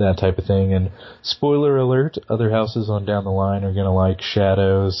that type of thing. And spoiler alert, other houses on down the line are going to like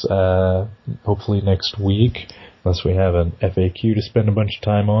Shadows, hopefully next week, unless we have an FAQ to spend a bunch of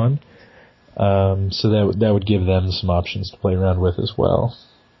time on. So that would give them some options to play around with as well.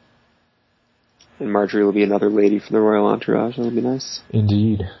 And Marjorie will be another lady from the royal entourage. That'll be nice.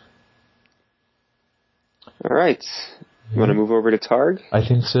 Indeed. All right. You want to move over to Targ? I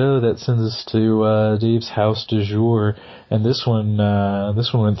think so. That sends us to Dave's house du jour, and this one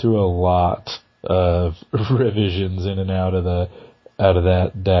went through a lot of revisions in and out of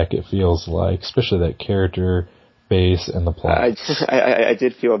that deck. It feels like, especially that character base and the plot. I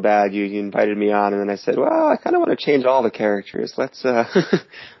did feel bad. You invited me on, and then I said, "Well, I kind of want to change all the characters. Let's." I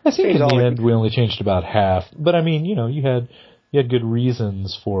think in the end we only changed about half, but I mean, you had good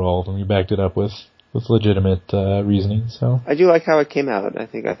reasons for all of them. You backed it up with legitimate reasoning. So I do like how it came out. I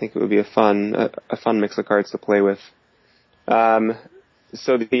think it would be a fun mix of cards to play with.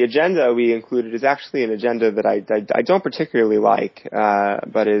 So the agenda we included is actually an agenda that I don't particularly like,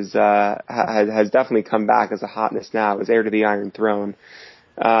 but has definitely come back as a hotness now. Is Heir to the Iron Throne,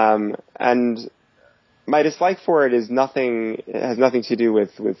 and my dislike for it has nothing to do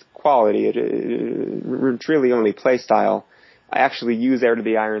with quality. It's really only play style. I actually use Heir to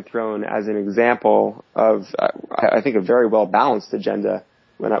the Iron Throne as an example of, I think, a very well balanced agenda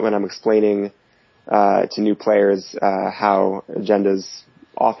when I'm explaining to new players how agendas,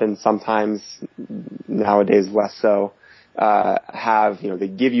 often, sometimes, nowadays less so, they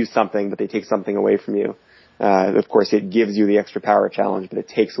give you something, but they take something away from you. Of course, it gives you the extra power challenge, but it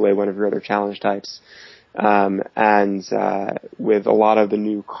takes away one of your other challenge types. And with a lot of the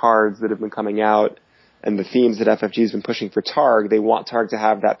new cards that have been coming out, and the themes that FFG's been pushing for Targ, they want Targ to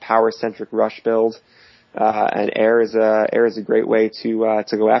have that power-centric rush build, and Heir is a great way to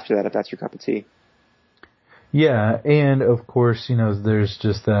go after that if that's your cup of tea. Yeah, and of course, there's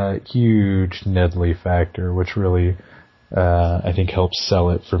just that huge Nedley factor, which really, I think helps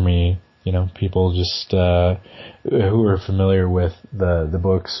sell it for me. People just who are familiar with the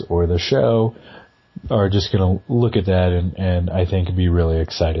books or the show are just going to look at that and I think be really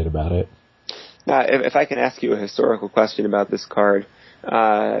excited about it. Now, if I can ask you a historical question about this card,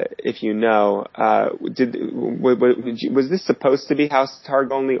 if you know, was this supposed to be House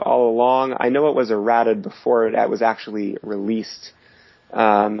Targ only all along? I know it was errated before it was actually released,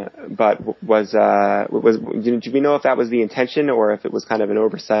 but did we know if that was the intention or if it was kind of an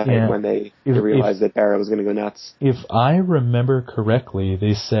oversight when they realized that Barra was going to go nuts? If I remember correctly,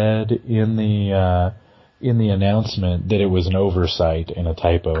 they said in the announcement that it was an oversight and a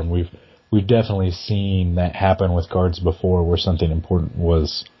typo, and We've definitely seen that happen with cards before where something important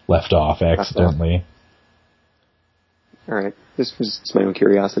was left off accidentally. All right. This was just my own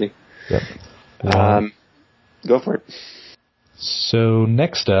curiosity. Yep. Go for it. So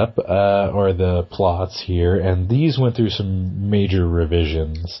next up are the plots here, and these went through some major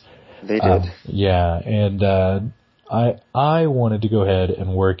revisions. They did. Yeah, and I wanted to go ahead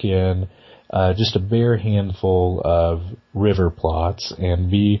and work in just a bare handful of river plots and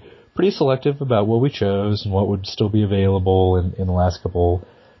be pretty selective about what we chose and what would still be available in the last couple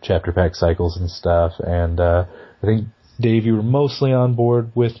chapter pack cycles and stuff. And I think, Dave, you were mostly on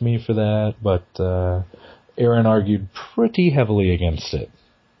board with me for that, but Aaron argued pretty heavily against it.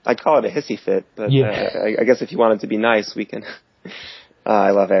 I'd call it a hissy fit, but yeah. I guess if you wanted to be nice, we can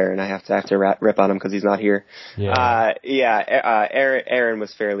I love Aaron. I have to rip on him because he's not here. Yeah. Aaron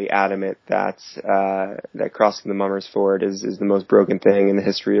was fairly adamant that crossing the Mummers Ford is the most broken thing in the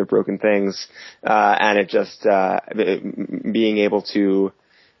history of broken things, and it just being able to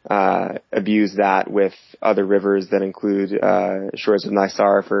abuse that with other rivers that include Shores of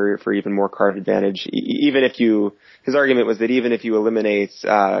Nisar for even more card advantage. His argument was that even if you eliminate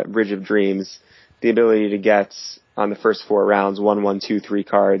Bridge of Dreams, the ability to get on the first 4 rounds 1, 1, 2, 3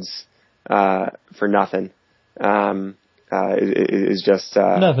 cards for nothing is just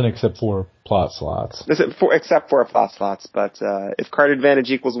nothing except for plot slots. Except for plot slots, but if card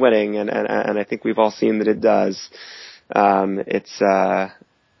advantage equals winning, and I think we've all seen that it does,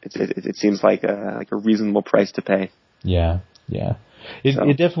 it seems like a reasonable price to pay. Yeah.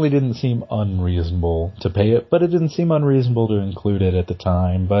 It definitely didn't seem unreasonable to pay it, but it didn't seem unreasonable to include it at the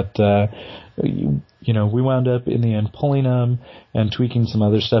time. But we wound up in the end pulling them and tweaking some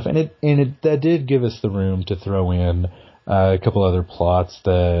other stuff, and that did give us the room to throw in a couple other plots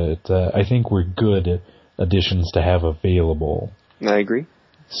that I think were good additions to have available. I agree.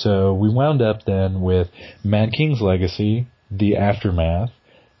 So we wound up then with Mad King's Legacy, The Aftermath,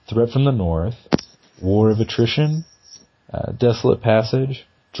 Threat from the North, War of Attrition, Desolate Passage,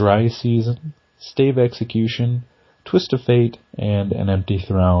 Dry Season, Stave Execution, Twist of Fate, and An Empty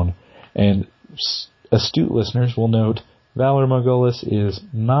Throne. And astute listeners will note Valor Morghulis is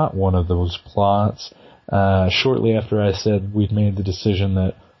not one of those plots. Shortly after I said we'd made the decision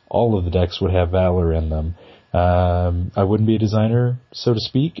that all of the decks would have Valor in them. I wouldn't be a designer, so to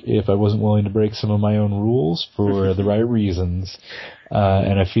speak, if I wasn't willing to break some of my own rules for the right reasons.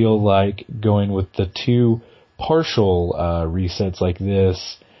 And I feel like going with the 2 partial resets like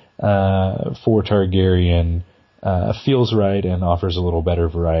this for Targaryen feels right and offers a little better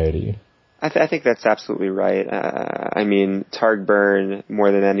variety. I think that's absolutely right. Targ Burn,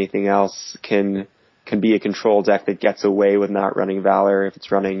 more than anything else, can be a control deck that gets away with not running Valor if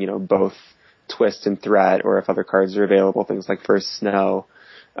it's running, both Twist and Threat, or if other cards are available, things like First Snow.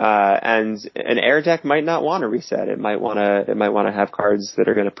 And an air deck might not want to reset. It might want to have cards that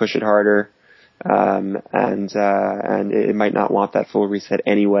are going to push it harder. And it might not want that full reset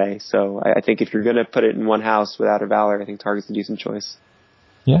anyway. So I think if you're going to put it in one house without a Valor, I think Target's a decent choice.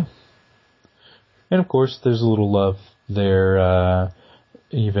 Yeah. And of course, there's a little love there,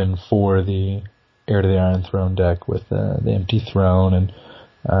 even for the Heir to the Iron Throne deck with the Empty Throne and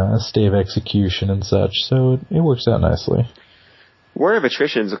Stave Execution and such. So it works out nicely. War of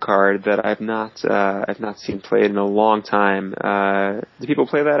Attrition is a card that I've not seen played in a long time. Do people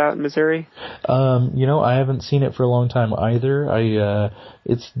play that out in Missouri? I haven't seen it for a long time either.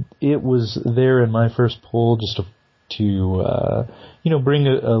 It was there in my first pull just to bring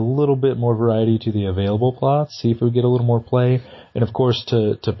a little bit more variety to the available plots, see if we get a little more play, and of course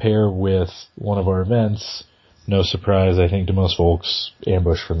to pair with one of our events. No surprise, I think, to most folks,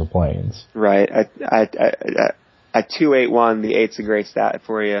 Ambush from the Plains. Right. At 2/8/1, the 8's a great stat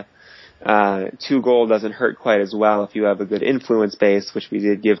for you. 2 gold doesn't hurt quite as well if you have a good influence base, which we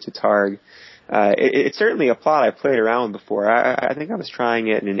did give to Targ. It's certainly a plot I played around with before. I think I was trying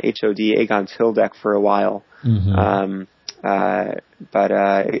it in an HOD Aegon Till deck for a while. Mm-hmm. But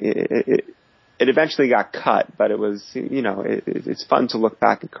it eventually got cut, but it was, it's fun to look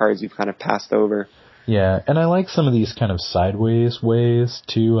back at cards you've kind of passed over. Yeah, and I like some of these kind of sideways ways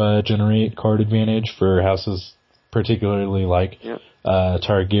to generate card advantage for houses, particularly like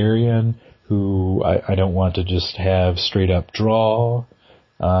Targaryen, who I don't want to just have straight up draw.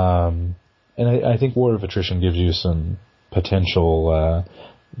 And I think War of Attrition gives you some potential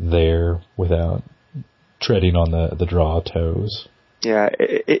there without treading on the draw toes. Yeah,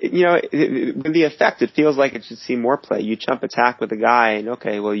 with the effect, it feels like it should see more play. You jump attack with a guy, and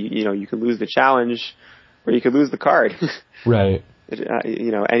okay, well, you could lose the challenge, or you could lose the card. Right.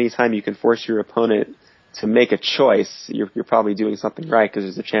 Anytime you can force your opponent to make a choice, you're probably doing something right, because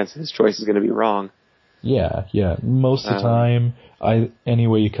there's a chance that his choice is going to be wrong. Yeah. Most of the time, any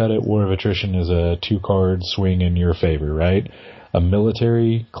way you cut it, War of Attrition is a 2-card swing in your favor, right? A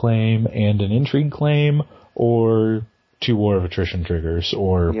military claim and an intrigue claim, or 2 War of Attrition triggers,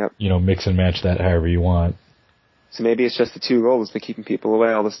 or, mix and match that however you want. So maybe it's just the 2 gold that's been keeping people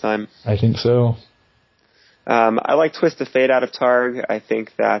away all this time. I think so. I like Twist of Fate out of Targ. I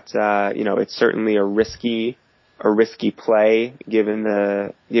think that, it's certainly a risky play given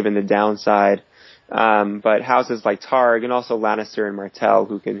the downside. But houses like Targ and also Lannister and Martell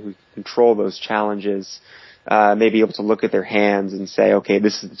who control those challenges, may be able to look at their hands and say, okay,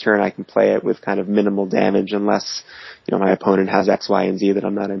 this is the turn I can play it with kind of minimal damage unless, my opponent has X, Y, and Z that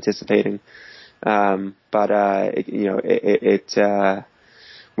I'm not anticipating.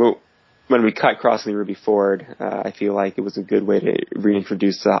 Well, when we cut Crossing the Ruby Ford, I feel like it was a good way to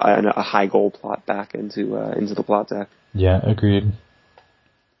reintroduce a high goal plot back into the plot deck. Yeah, agreed.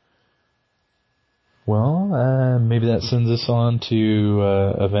 Well, maybe that sends us on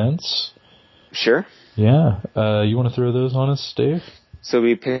to events. Sure. Yeah. You want to throw those on us, Dave? So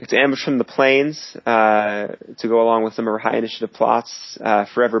we picked Ambush from the Plains to go along with some of our high initiative plots.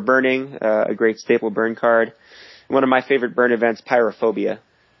 Forever Burning, a great staple burn card. One of my favorite burn events, Pyrophobia.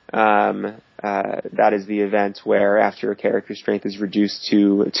 That is the event where after a character's strength is reduced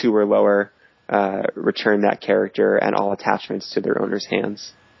to 2 or lower, return that character and all attachments to their owner's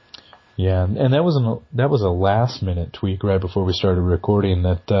hands. Yeah, and that was a last minute tweak right before we started recording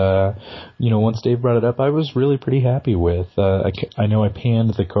that, once Dave brought it up, I was really pretty happy with. I know I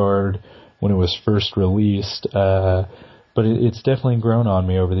panned the card when it was first released, but it's definitely grown on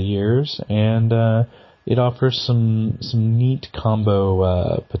me over the years, and it offers some neat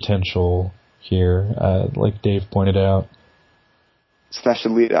combo potential here, like Dave pointed out.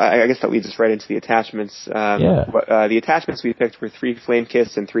 Especially, I guess that leads us right into the attachments. The attachments we picked were 3 Flame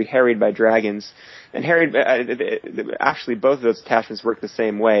Kiss and 3 Harried by Dragons. And actually both of those attachments work the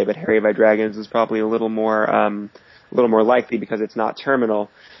same way, but Harried by Dragons is probably a little more likely because it's not terminal.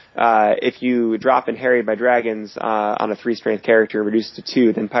 If you drop in Harried by Dragons on a 3 strength character reduced to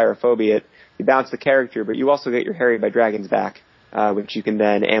 2, then Pyrophobia it, you bounce the character, but you also get your Harried by Dragons back, which you can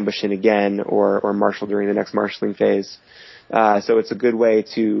then ambush in again or marshal during the next marshalling phase. So it's a good way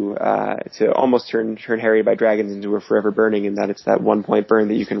to almost turn Harried by Dragons into a Forever Burning, in that it's that 1-point burn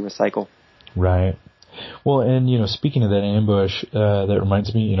that you can recycle. Right. Well, and speaking of that ambush, that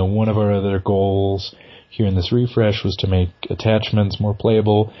reminds me, one of our other goals here in this refresh was to make attachments more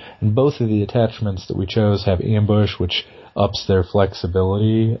playable, and both of the attachments that we chose have ambush, which ups their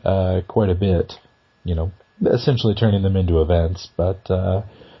flexibility quite a bit. Essentially turning them into events, but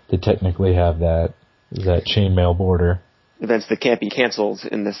they technically have that chainmail border. Events that can't be canceled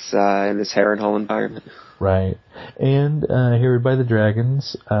in this Harrenhal environment. Right. And Harried by the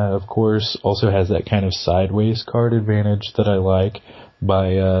Dragons, of course, also has that kind of sideways card advantage that I like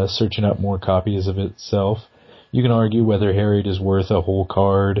by searching up more copies of itself. You can argue whether Harried is worth a whole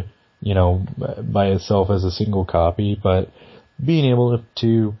card, by itself as a single copy, but being able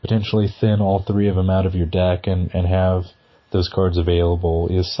to potentially thin all 3 of them out of your deck and have those cards available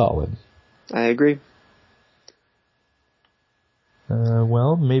is solid. I agree.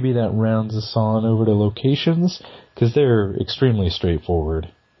 Well, maybe that rounds us on over to locations, because they're extremely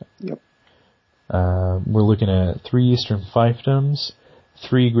straightforward. Yep. We're looking at 3 Eastern Fiefdoms,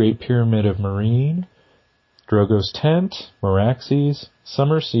 3 Great Pyramid of Marine, Drogo's Tent, Meraxes,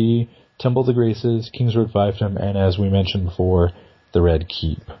 Summer Sea, Temple of the Graces, Kingsroad Fiefdom, and as we mentioned before, the Red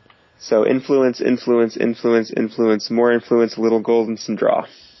Keep. So influence, more influence, a little gold, and some draw.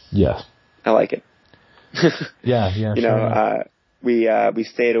 Yeah. I like it. Yeah. We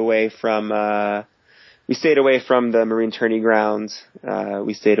stayed away from the Marine tourney grounds.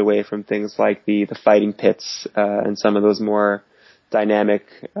 We stayed away from things like the fighting pits and some of those more dynamic,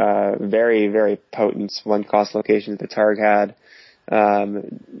 very, very potent 1-cost locations that Targ had,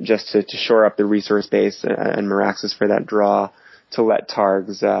 just to shore up the resource base and Meraxes for that draw, to let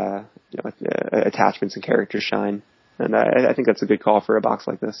Targ's attachments and characters shine. And I think that's a good call for a box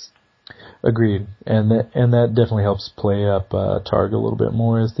like this. Agreed, and that definitely helps play up Targ a little bit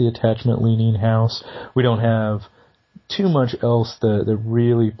more as the attachment-leaning house. We don't have too much else that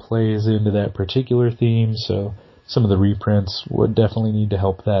really plays into that particular theme, so some of the reprints would definitely need to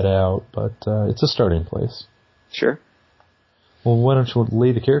help that out, but it's a starting place. Sure. Well, why don't you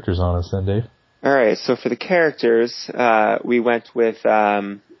lay the characters on us then, Dave? All right, so for the characters, we went with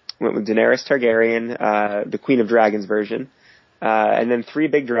Daenerys Targaryen, the Queen of Dragons version. And then 3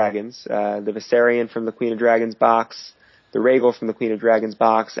 big dragons, the Viserion from the Queen of Dragons box, the Rhaegal from the Queen of Dragons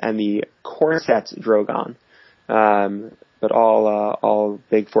box, and the Corset Drogon. But all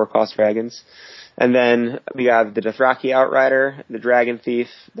big 4-cost dragons. And then we have the Dothraki Outrider, the Dragon Thief,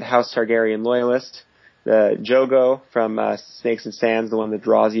 the House Targaryen Loyalist, the Jogo from Snakes and Sands, the one that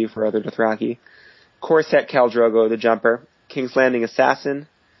draws you for other Dothraki, Corset Khal Drogo, the Jumper, King's Landing Assassin,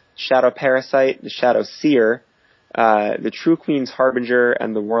 Shadow Parasite, the Shadow Seer, the True Queen's Harbinger,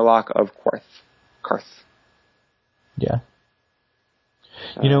 and the Warlock of Qarth. Yeah.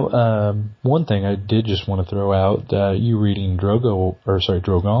 One thing I did just want to throw out, you reading Drogon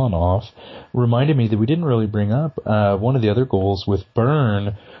off, reminded me that we didn't really bring up, one of the other goals with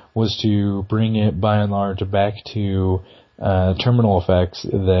Burn was to bring it by and large back to terminal effects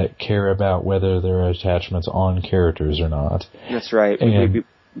that care about whether there are attachments on characters or not. That's right.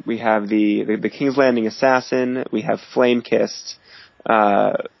 We have the King's Landing Assassin, we have Flame Kissed,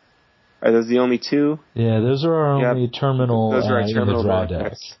 Are those the only two? Yeah, those are our only terminal. Those are our terminal draw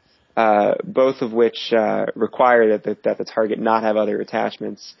decks. Both of which require that the target not have other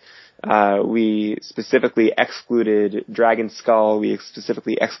attachments. We specifically excluded Dragon Skull. We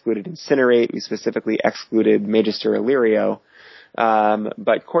specifically excluded Incinerate. We specifically excluded Magister Illyrio.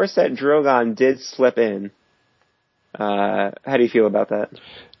 But Core Set Drogon did slip in. How do you feel about that?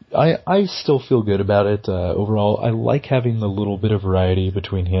 I still feel good about it. Overall, I like having the little bit of variety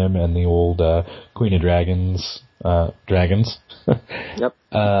between him and the old Queen of Dragons. Yep.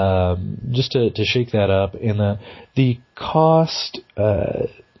 Just to shake that up. And the cost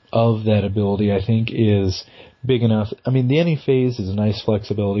of that ability, I think, is big enough. I mean, the any phase is a nice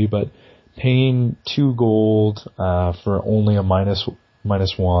flexibility, but paying 2 gold for only a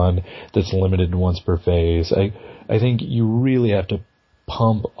 -1 that's limited to once per phase, I think you really have to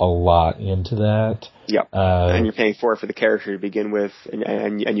pump a lot into that. Yep. And you're paying 4 for the character to begin with,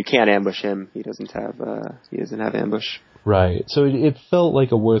 and you can't ambush him. He doesn't have ambush. Right. So it felt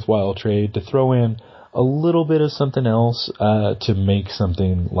like a worthwhile trade to throw in a little bit of something else to make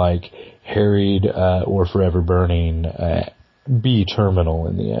something like Harried or Forever Burning be terminal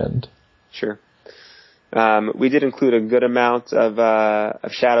in the end. Sure. We did include a good amount of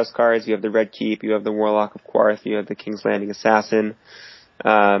Shadows cards. You have the Red Keep, you have the Warlock of Quarth, you have the King's Landing Assassin,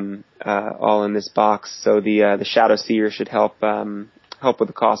 all in this box. So the Shadow Seer should help with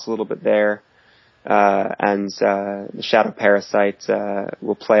the cost a little bit there. And the Shadow Parasite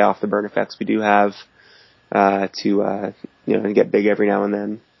will play off the burn effects we do have to get big every now and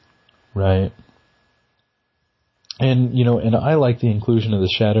then. Right. And, and I like the inclusion of the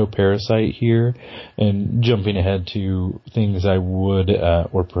Shadow Parasite here, and jumping ahead to things I would,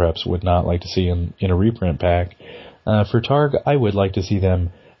 or perhaps would not like to see in a reprint pack. For Targ, I would like to see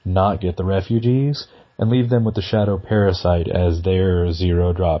them not get the refugees, and leave them with the Shadow Parasite as their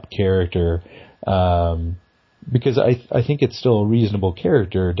 0-drop character, because I think it's still a reasonable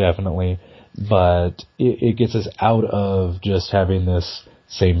character, definitely, but it gets us out of just having this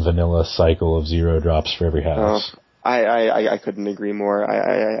same vanilla cycle of 0 drops for every house. I couldn't agree more.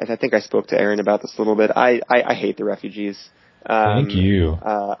 I think I spoke to Aaron about this a little bit. I hate the refugees. Thank you.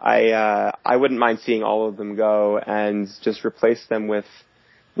 I wouldn't mind seeing all of them go and just replace them with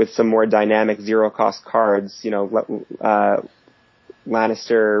some more dynamic 0-cost cards.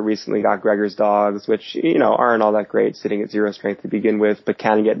 Lannister recently got Gregor's Dogs, which, aren't all that great sitting at 0 strength to begin with, but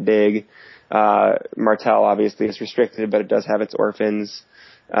can get big. Martell obviously is restricted, but it does have its orphans.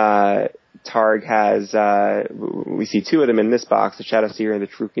 Targ has, we see 2 of them in this box, the Shadow Seer and the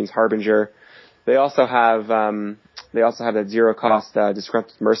True King's Harbinger. They also have that 0-cost,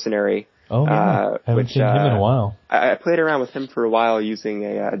 Disgruntled Mercenary. Oh, yeah. Haven't seen him in a while. I played around with him for a while using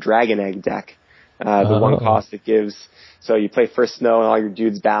a Dragon Egg deck. The 1 cost it gives. So you play first Snow and all your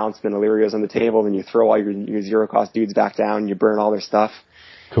dudes bounce, and then Illyrio's on the table, then you throw all your 0-cost dudes back down, and you burn all their stuff.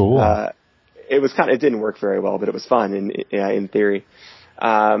 Cool. It didn't work very well, but it was fun in theory.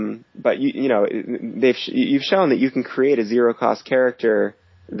 But you've shown that you can create a 0-cost character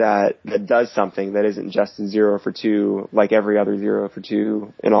that does something that isn't just a 0 for 2 like every other 0 for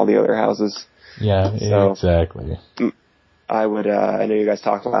 2 in all the other houses. Yeah, so, exactly. I would. I know you guys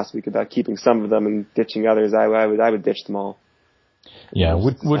talked last week about keeping some of them and ditching others. I would ditch them all. Yeah,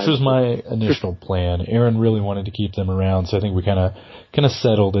 which was my initial plan. Aaron really wanted to keep them around, so I think we kind of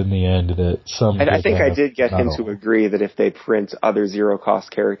settled in the end that some. I think I did get him to agree that if they print other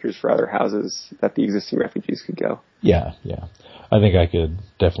 0-cost characters for other houses, that the existing refugees could go. Yeah. I think I could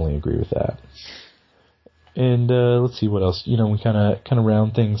definitely agree with that. And let's see what else. We kind of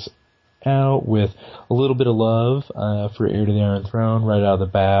round things out with a little bit of love for Heir to the Iron Throne right out of the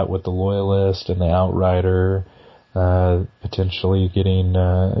bat with the Loyalist and the Outrider. Potentially getting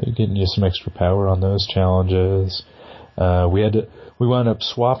you some extra power on those challenges. We wound up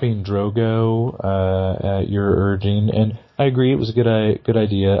swapping Drogo at your urging, and I agree it was a good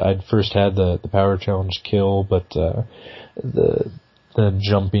idea. I'd first had the power challenge kill, but the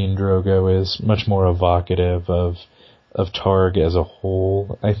jumping Drogo is much more evocative of Targ as a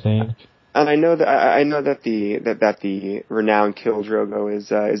whole, I think. And I know that the renowned kill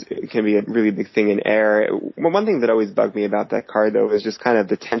Drogo can be a really big thing in Heir. One thing that always bugged me about that card though is just kind of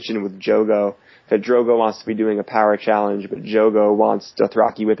the tension with Jogo. That Drogo wants to be doing a power challenge, but Jogo wants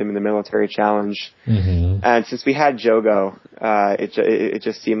Dothraki with him in the military challenge. Mm-hmm. And since we had Jogo, it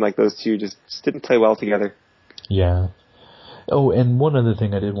just seemed like those two just didn't play well together. Yeah. Oh, and one other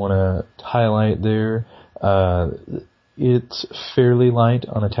thing I did want to highlight there. It's fairly light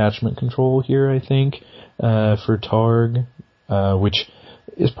on attachment control here, I think, for Targ, which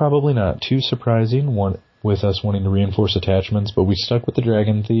is probably not too surprising. with us wanting to reinforce attachments, but we stuck with the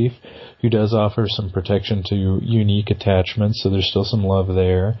Dragon Thief, who does offer some protection to unique attachments, so there's still some love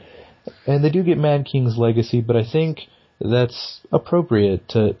there. And they do get Mad King's Legacy, but I think that's appropriate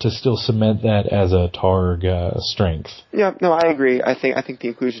to still cement that as a Targ strength. Yeah, no, I agree. I think the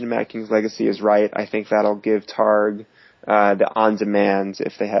inclusion of Mad King's Legacy is right. I think that'll give Targ the on-demand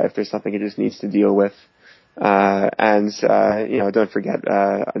if there's something it just needs to deal with. And don't forget,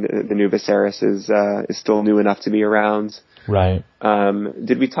 the new Viserys is still new enough to be around. Right.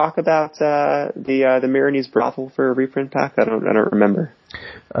 Did we talk about the Myronese brothel for a reprint pack? I don't remember.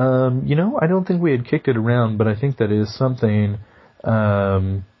 I don't think we had kicked it around, but I think that is something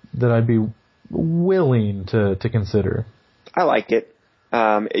that I'd be willing to consider. I like it.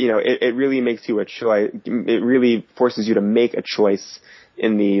 It really makes you a choice. It really forces you to make a choice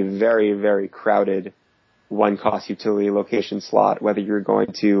in the very, very crowded one-cost utility location slot, whether you're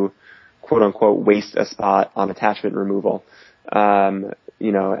going to, quote-unquote, waste a spot on attachment removal. And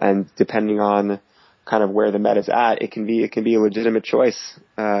depending on kind of where the meta's at, it can be a legitimate choice.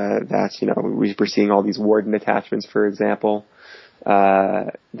 We're seeing all these Warden attachments, for example,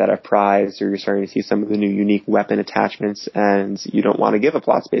 that are prized, or you're starting to see some of the new unique weapon attachments, and you don't want to give a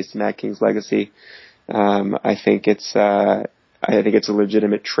plot space to Mad King's Legacy. I think it's a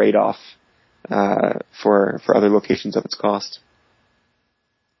legitimate trade-off for other locations of its cost.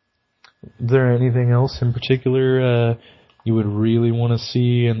 Is there anything else in particular you would really want to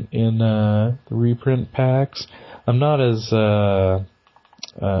see in the reprint packs? I'm not as up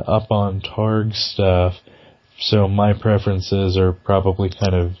on Targ stuff, so my preferences are probably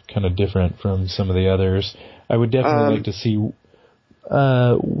kind of different from some of the others. I would definitely like to see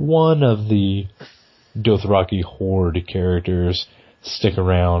one of the Dothraki Horde characters stick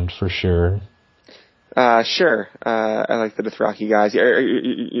around for sure. Sure. I like the Dothraki guys.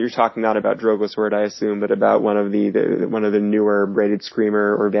 You're talking not about Drogo's Horde, I assume, but about one of the newer Braided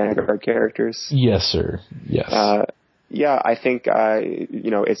Screamer or Vanguard characters. Yes, sir. Yes. I think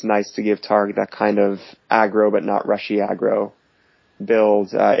it's nice to give Targ that kind of aggro but not rushy aggro build.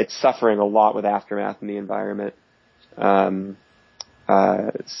 It's suffering a lot with Aftermath in the environment.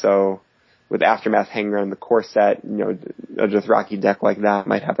 So with Aftermath hanging around the core set, a Dothraki deck like that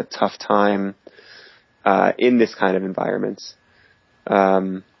might have a tough time in this kind of environment.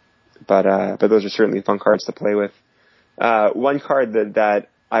 But those are certainly fun cards to play with. One card that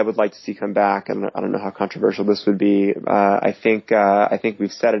I would like to see come back, and I don't know how controversial this would be. I think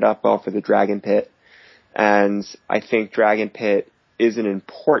we've set it up well for the Dragon Pit, and I think Dragon Pit is an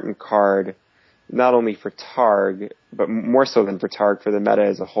important card, not only for Targ, but more so than for Targ, for the meta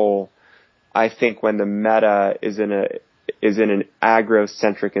as a whole. I think when the meta is in an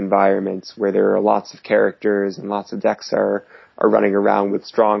aggro-centric environment where there are lots of characters and lots of decks are running around with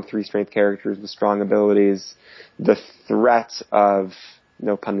strong 3-strength characters with strong abilities, the threat of,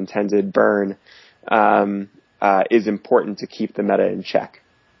 no pun intended, burn, is important to keep the meta in check.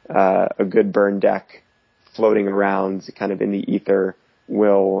 A good burn deck floating around kind of in the ether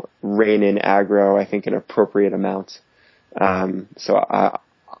will rein in aggro, I think, an appropriate amount. So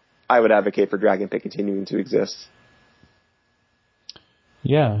I would advocate for Dragon Pit continuing to exist.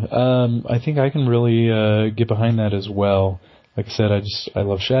 Yeah, I think I can really get behind that as well. Like I said, I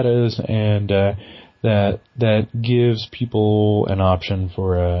love Shadows, and that gives people an option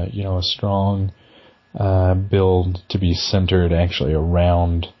for a strong build to be centered actually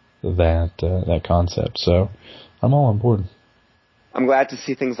around that concept. So I'm all on board. I'm glad to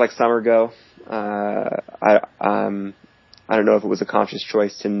see things like Summer go. I don't know if it was a conscious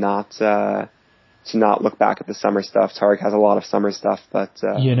choice to not look back at the Summer stuff. Targ has a lot of Summer stuff, but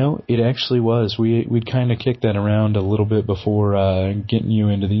it actually was. We'd kind of kicked that around a little bit before getting you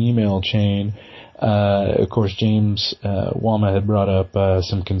into the email chain. Of course, James Wama had brought up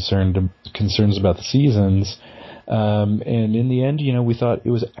some concerns about the seasons, and in the end, we thought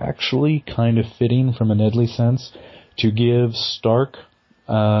it was actually kind of fitting from a Nedley sense to give Stark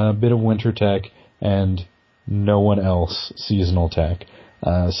a bit of winter tech and no one else seasonal tech.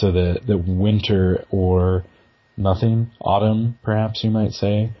 So the winter or nothing, autumn, perhaps you might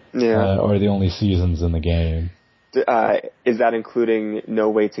say, are the only seasons in the game. Is that including no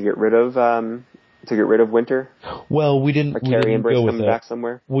way to get rid of winter? Well, we didn't. Or Carrion Burst coming back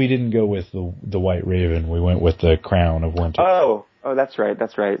somewhere. We didn't go with the White Raven. We went with the Crown of Winter. Oh, that's right.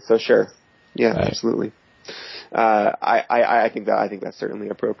 So sure, yeah, right. Absolutely. I think that's certainly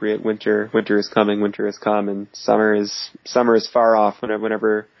appropriate. Winter is coming. Winter has come, and summer is far off.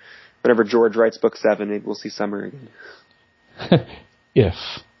 Whenever George writes book 7, maybe we'll see summer again. If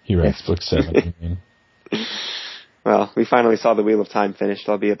he writes book 7, I mean. Well, we finally saw The Wheel of Time finished,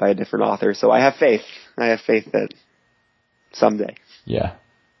 albeit by a different author, so I have faith. I have faith that someday. Yeah.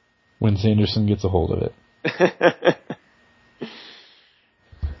 When Sanderson gets a hold of it.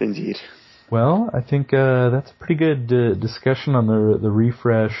 Indeed. Well, I think that's a pretty good discussion on the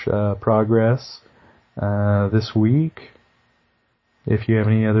refresh progress this week. If you have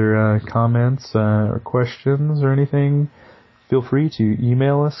any other comments or questions or anything, feel free to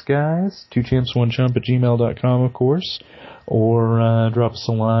email us, guys. 2champsonechump@gmail.com, of course, or drop us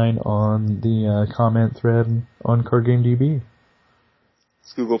a line on the comment thread on CardGameDB.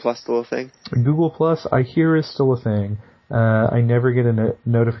 Is Google Plus still a thing? Google Plus, I hear, is still a thing. I never get a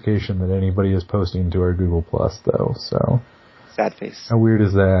notification that anybody is posting to our Google Plus, though, so... Sad face. How weird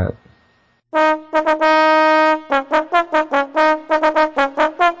is that?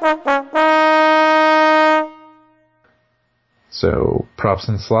 So, props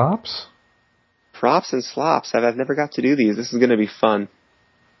and slops? Props and slops. I've never got to do these. This is going to be fun.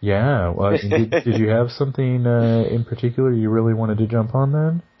 Yeah, well, did you have something in particular you really wanted to jump on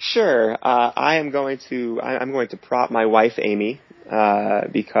then? Sure. I'm going to prop my wife, Amy,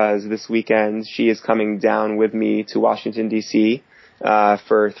 because this weekend she is coming down with me to Washington, D.C.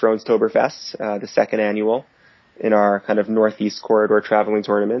 For Thronetoberfest, the second annual in our kind of Northeast Corridor traveling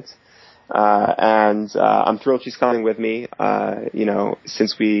tournament. And I'm thrilled she's coming with me.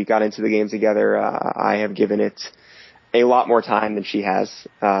 Since we got into the game together, I have given it a lot more time than she has.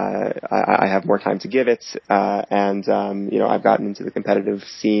 I have more time to give it, and I've gotten into the competitive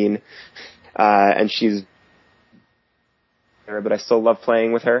scene, and she's there, but I still love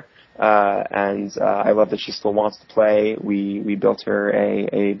playing with her, and I love that she still wants to play. We built her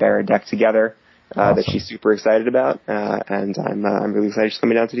a Barra deck together Awesome. that she's super excited about, and I'm really excited she's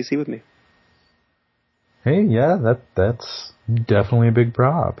coming down to DC with me. Hey, yeah, that's definitely a big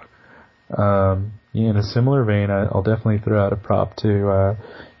prop. In a similar vein, I'll definitely throw out a prop to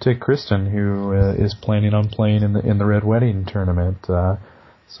Kristen, who is planning on playing in the Red Wedding tournament.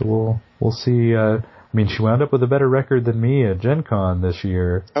 So we'll see. She wound up with a better record than me at Gen Con this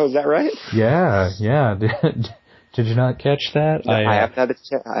year. Oh, is that right? Yeah. Did you not catch that? I haven't had a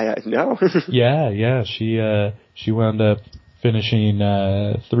no. Yeah. She wound up finishing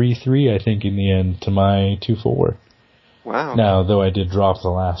 3-3, I think, in the end, to my 2-4. Wow. Now, though I did drop the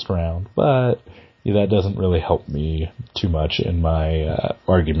last round, but that doesn't really help me too much in my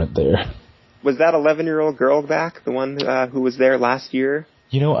argument there. Was that 11-year-old girl back, the one who was there last year?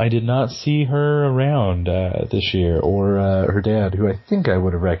 I did not see her around this year, or her dad, who I think I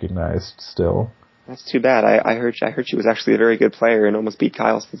would have recognized still. That's too bad. I heard she was actually a very good player and almost beat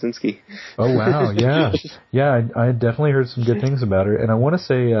Kyle Stasinski. Oh, wow, yeah. Yeah, I definitely heard some good things about her, and I want to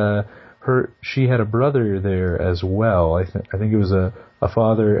say she had a brother there as well. I think it was a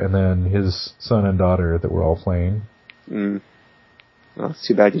father and then his son and daughter that were all playing. Well, it's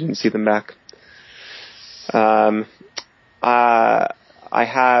too bad you didn't see them back. I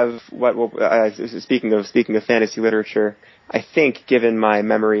have speaking of fantasy literature, I think, given my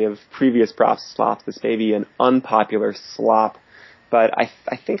memory of previous props slops, this may be an unpopular slop, but I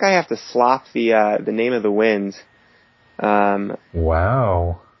think I have to slop the Name of the Wind.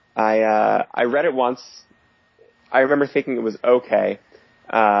 Wow. I read it once. I remember thinking it was okay.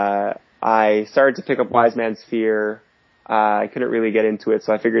 I started to pick up Wise Man's Fear. I couldn't really get into it,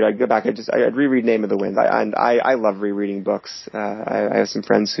 so I figured I'd go back. I'd reread Name of the Wind. I love rereading books. I have some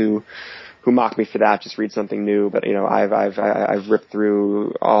friends who mock me for that. Just read something new. But I've ripped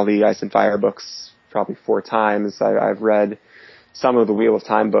through all the Ice and Fire books probably 4 times. I've read some of the Wheel of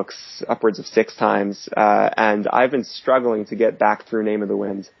Time books upwards of 6 times, and I've been struggling to get back through Name of the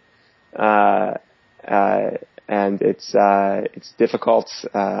Wind. And it's difficult.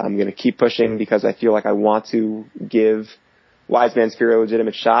 I'm going to keep pushing because I feel like I want to give Wise Man's Fear a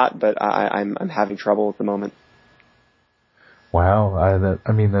legitimate shot, but I'm having trouble at the moment. Wow,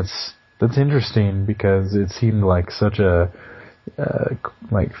 that's interesting because it seemed like such a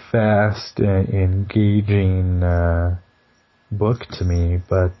fast and engaging book to me,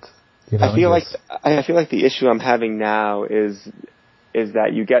 but I feel like the issue I'm having now is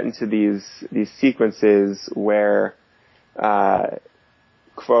that you get into these sequences where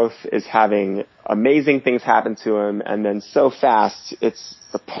Kvothe is having amazing things happen to him, and then so fast it's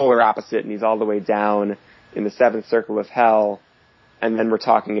the polar opposite, and he's all the way down in the 7th circle of hell, and then we're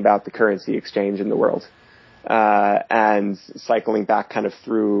talking about the currency exchange in the world, and cycling back kind of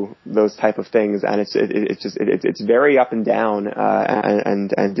through those type of things, and it's very up and down,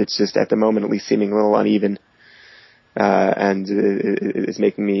 and it's just at the moment at least seeming a little uneven. And it's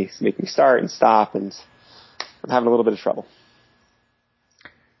making me start and stop, and I'm having a little bit of trouble.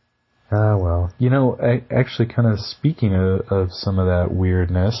 Ah, well. You know, actually, kind of speaking of some of that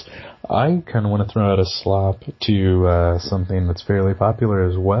weirdness, I kind of want to throw out a slop to something that's fairly popular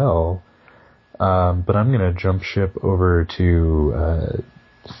as well. But I'm going to jump ship over to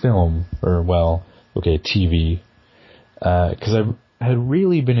film, or, well, okay, TV. Because I had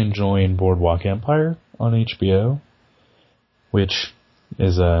really been enjoying Boardwalk Empire on HBO, which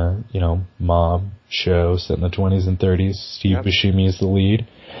is a, mob show set in the 20s and 30s. Steve Buscemi is the lead.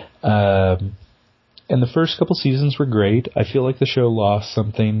 And the first couple seasons were great. I feel like the show lost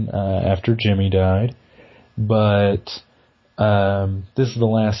something after Jimmy died. But this is the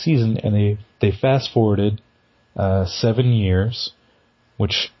last season, and they fast-forwarded 7 years,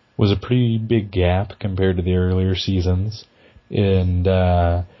 which was a pretty big gap compared to the earlier seasons. And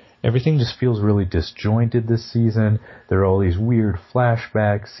everything just feels really disjointed this season. There are all these weird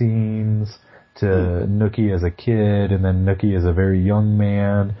flashback scenes to Nookie as a kid, and then Nookie as a very young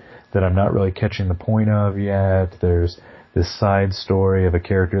man that I'm not really catching the point of yet. There's this side story of a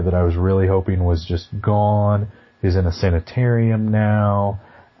character that I was really hoping was just gone, who's in a sanitarium now.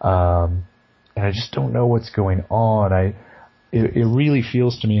 And I just don't know what's going on. It really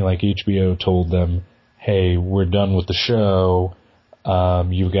feels to me like HBO told them, hey, we're done with the show.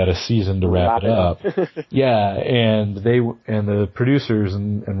 You've got a season to wrap it up. Yeah, and the producers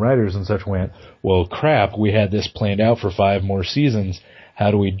and writers and such went, well, crap, we had this planned out for 5 more seasons. How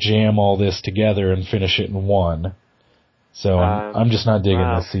do we jam all this together and finish it in one? So I'm just not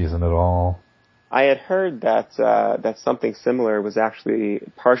digging this season at all. I had heard that something similar was actually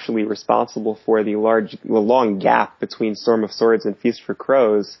partially responsible for the long gap between Storm of Swords and Feast for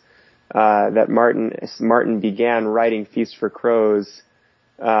Crows. That Martin began writing Feast for Crows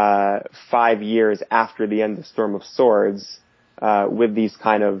 5 years after the end of Storm of Swords, with these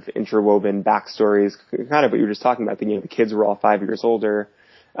kind of interwoven backstories, kind of what you were just talking about. The kids were all 5 years older,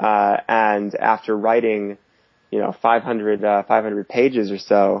 and after writing, 500 pages or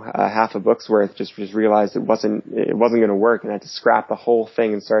so, half a book's worth, just realized it wasn't going to work, and had to scrap the whole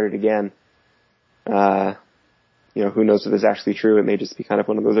thing and start it again. Who knows if this is actually true? It may just be kind of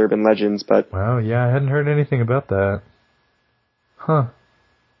one of those urban legends, but... Wow, yeah, I hadn't heard anything about that. Huh.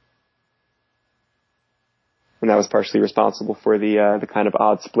 And that was partially responsible for the kind of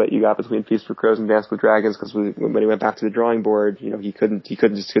odd split you got between Feast for Crows and Dance with Dragons, because when he went back to the drawing board, he couldn't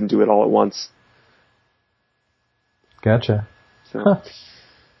do it all at once. Gotcha. So,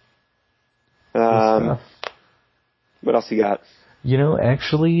 what else you got?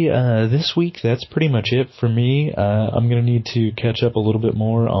 Actually, this week, that's pretty much it for me. I'm going to need to catch up a little bit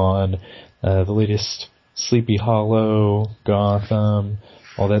more on the latest Sleepy Hollow, Gotham,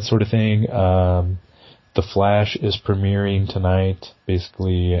 all that sort of thing. The Flash is premiering tonight,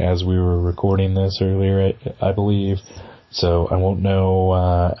 basically as we were recording this earlier, I believe. So I won't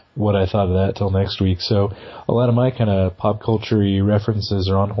know what I thought of that till next week. So a lot of my kind of pop culture-y references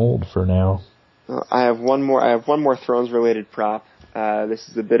are on hold for now. I have one more Thrones-related prop. This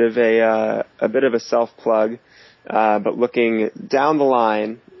is a bit of a self-plug, but looking down the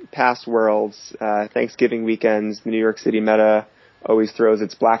line, past worlds, Thanksgiving weekends, the New York City Meta always throws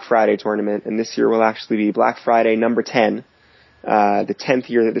its Black Friday tournament, and this year will actually be Black Friday number 10, the 10th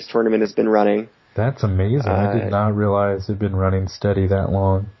year that this tournament has been running. That's amazing. I did not realize it had been running steady that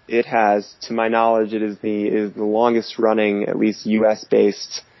long. It has, to my knowledge, it is the longest running, at least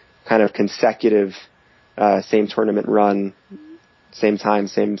US-based, kind of consecutive same tournament run, same time,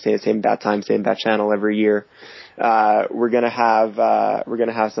 same bat time, same bat channel every year. We're gonna have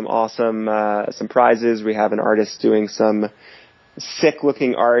some awesome some prizes. We have an artist doing some sick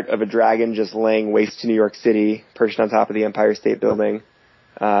looking art of a dragon just laying waste to New York City, perched on top of the Empire State Building.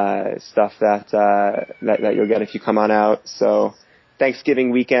 Stuff that you'll get if you come on out. So Thanksgiving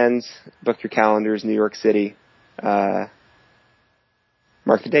weekend, book your calendars, New York City.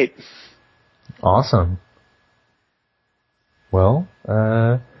 Mark the date. Awesome. Well,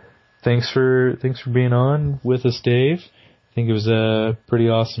 thanks for being on with us, Dave. I think it was a pretty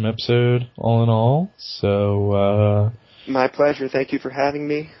awesome episode, all in all. So, my pleasure. Thank you for having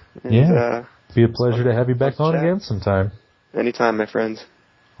me. And, yeah, be a pleasure to have you back on again sometime. Anytime, my friend.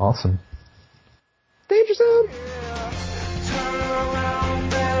 Awesome. Danger Zone. Turn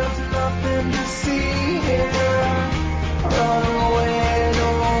around, there's nothing to see here. Run away, no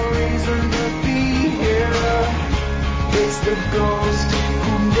reason to be here. It's the ghost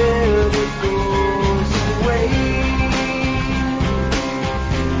who never goes away.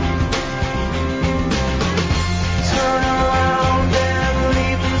 Turn around and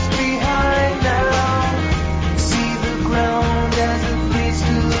leave us behind now. See the ground as it bleeds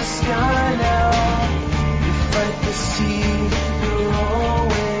to the sky now. You fight the sea.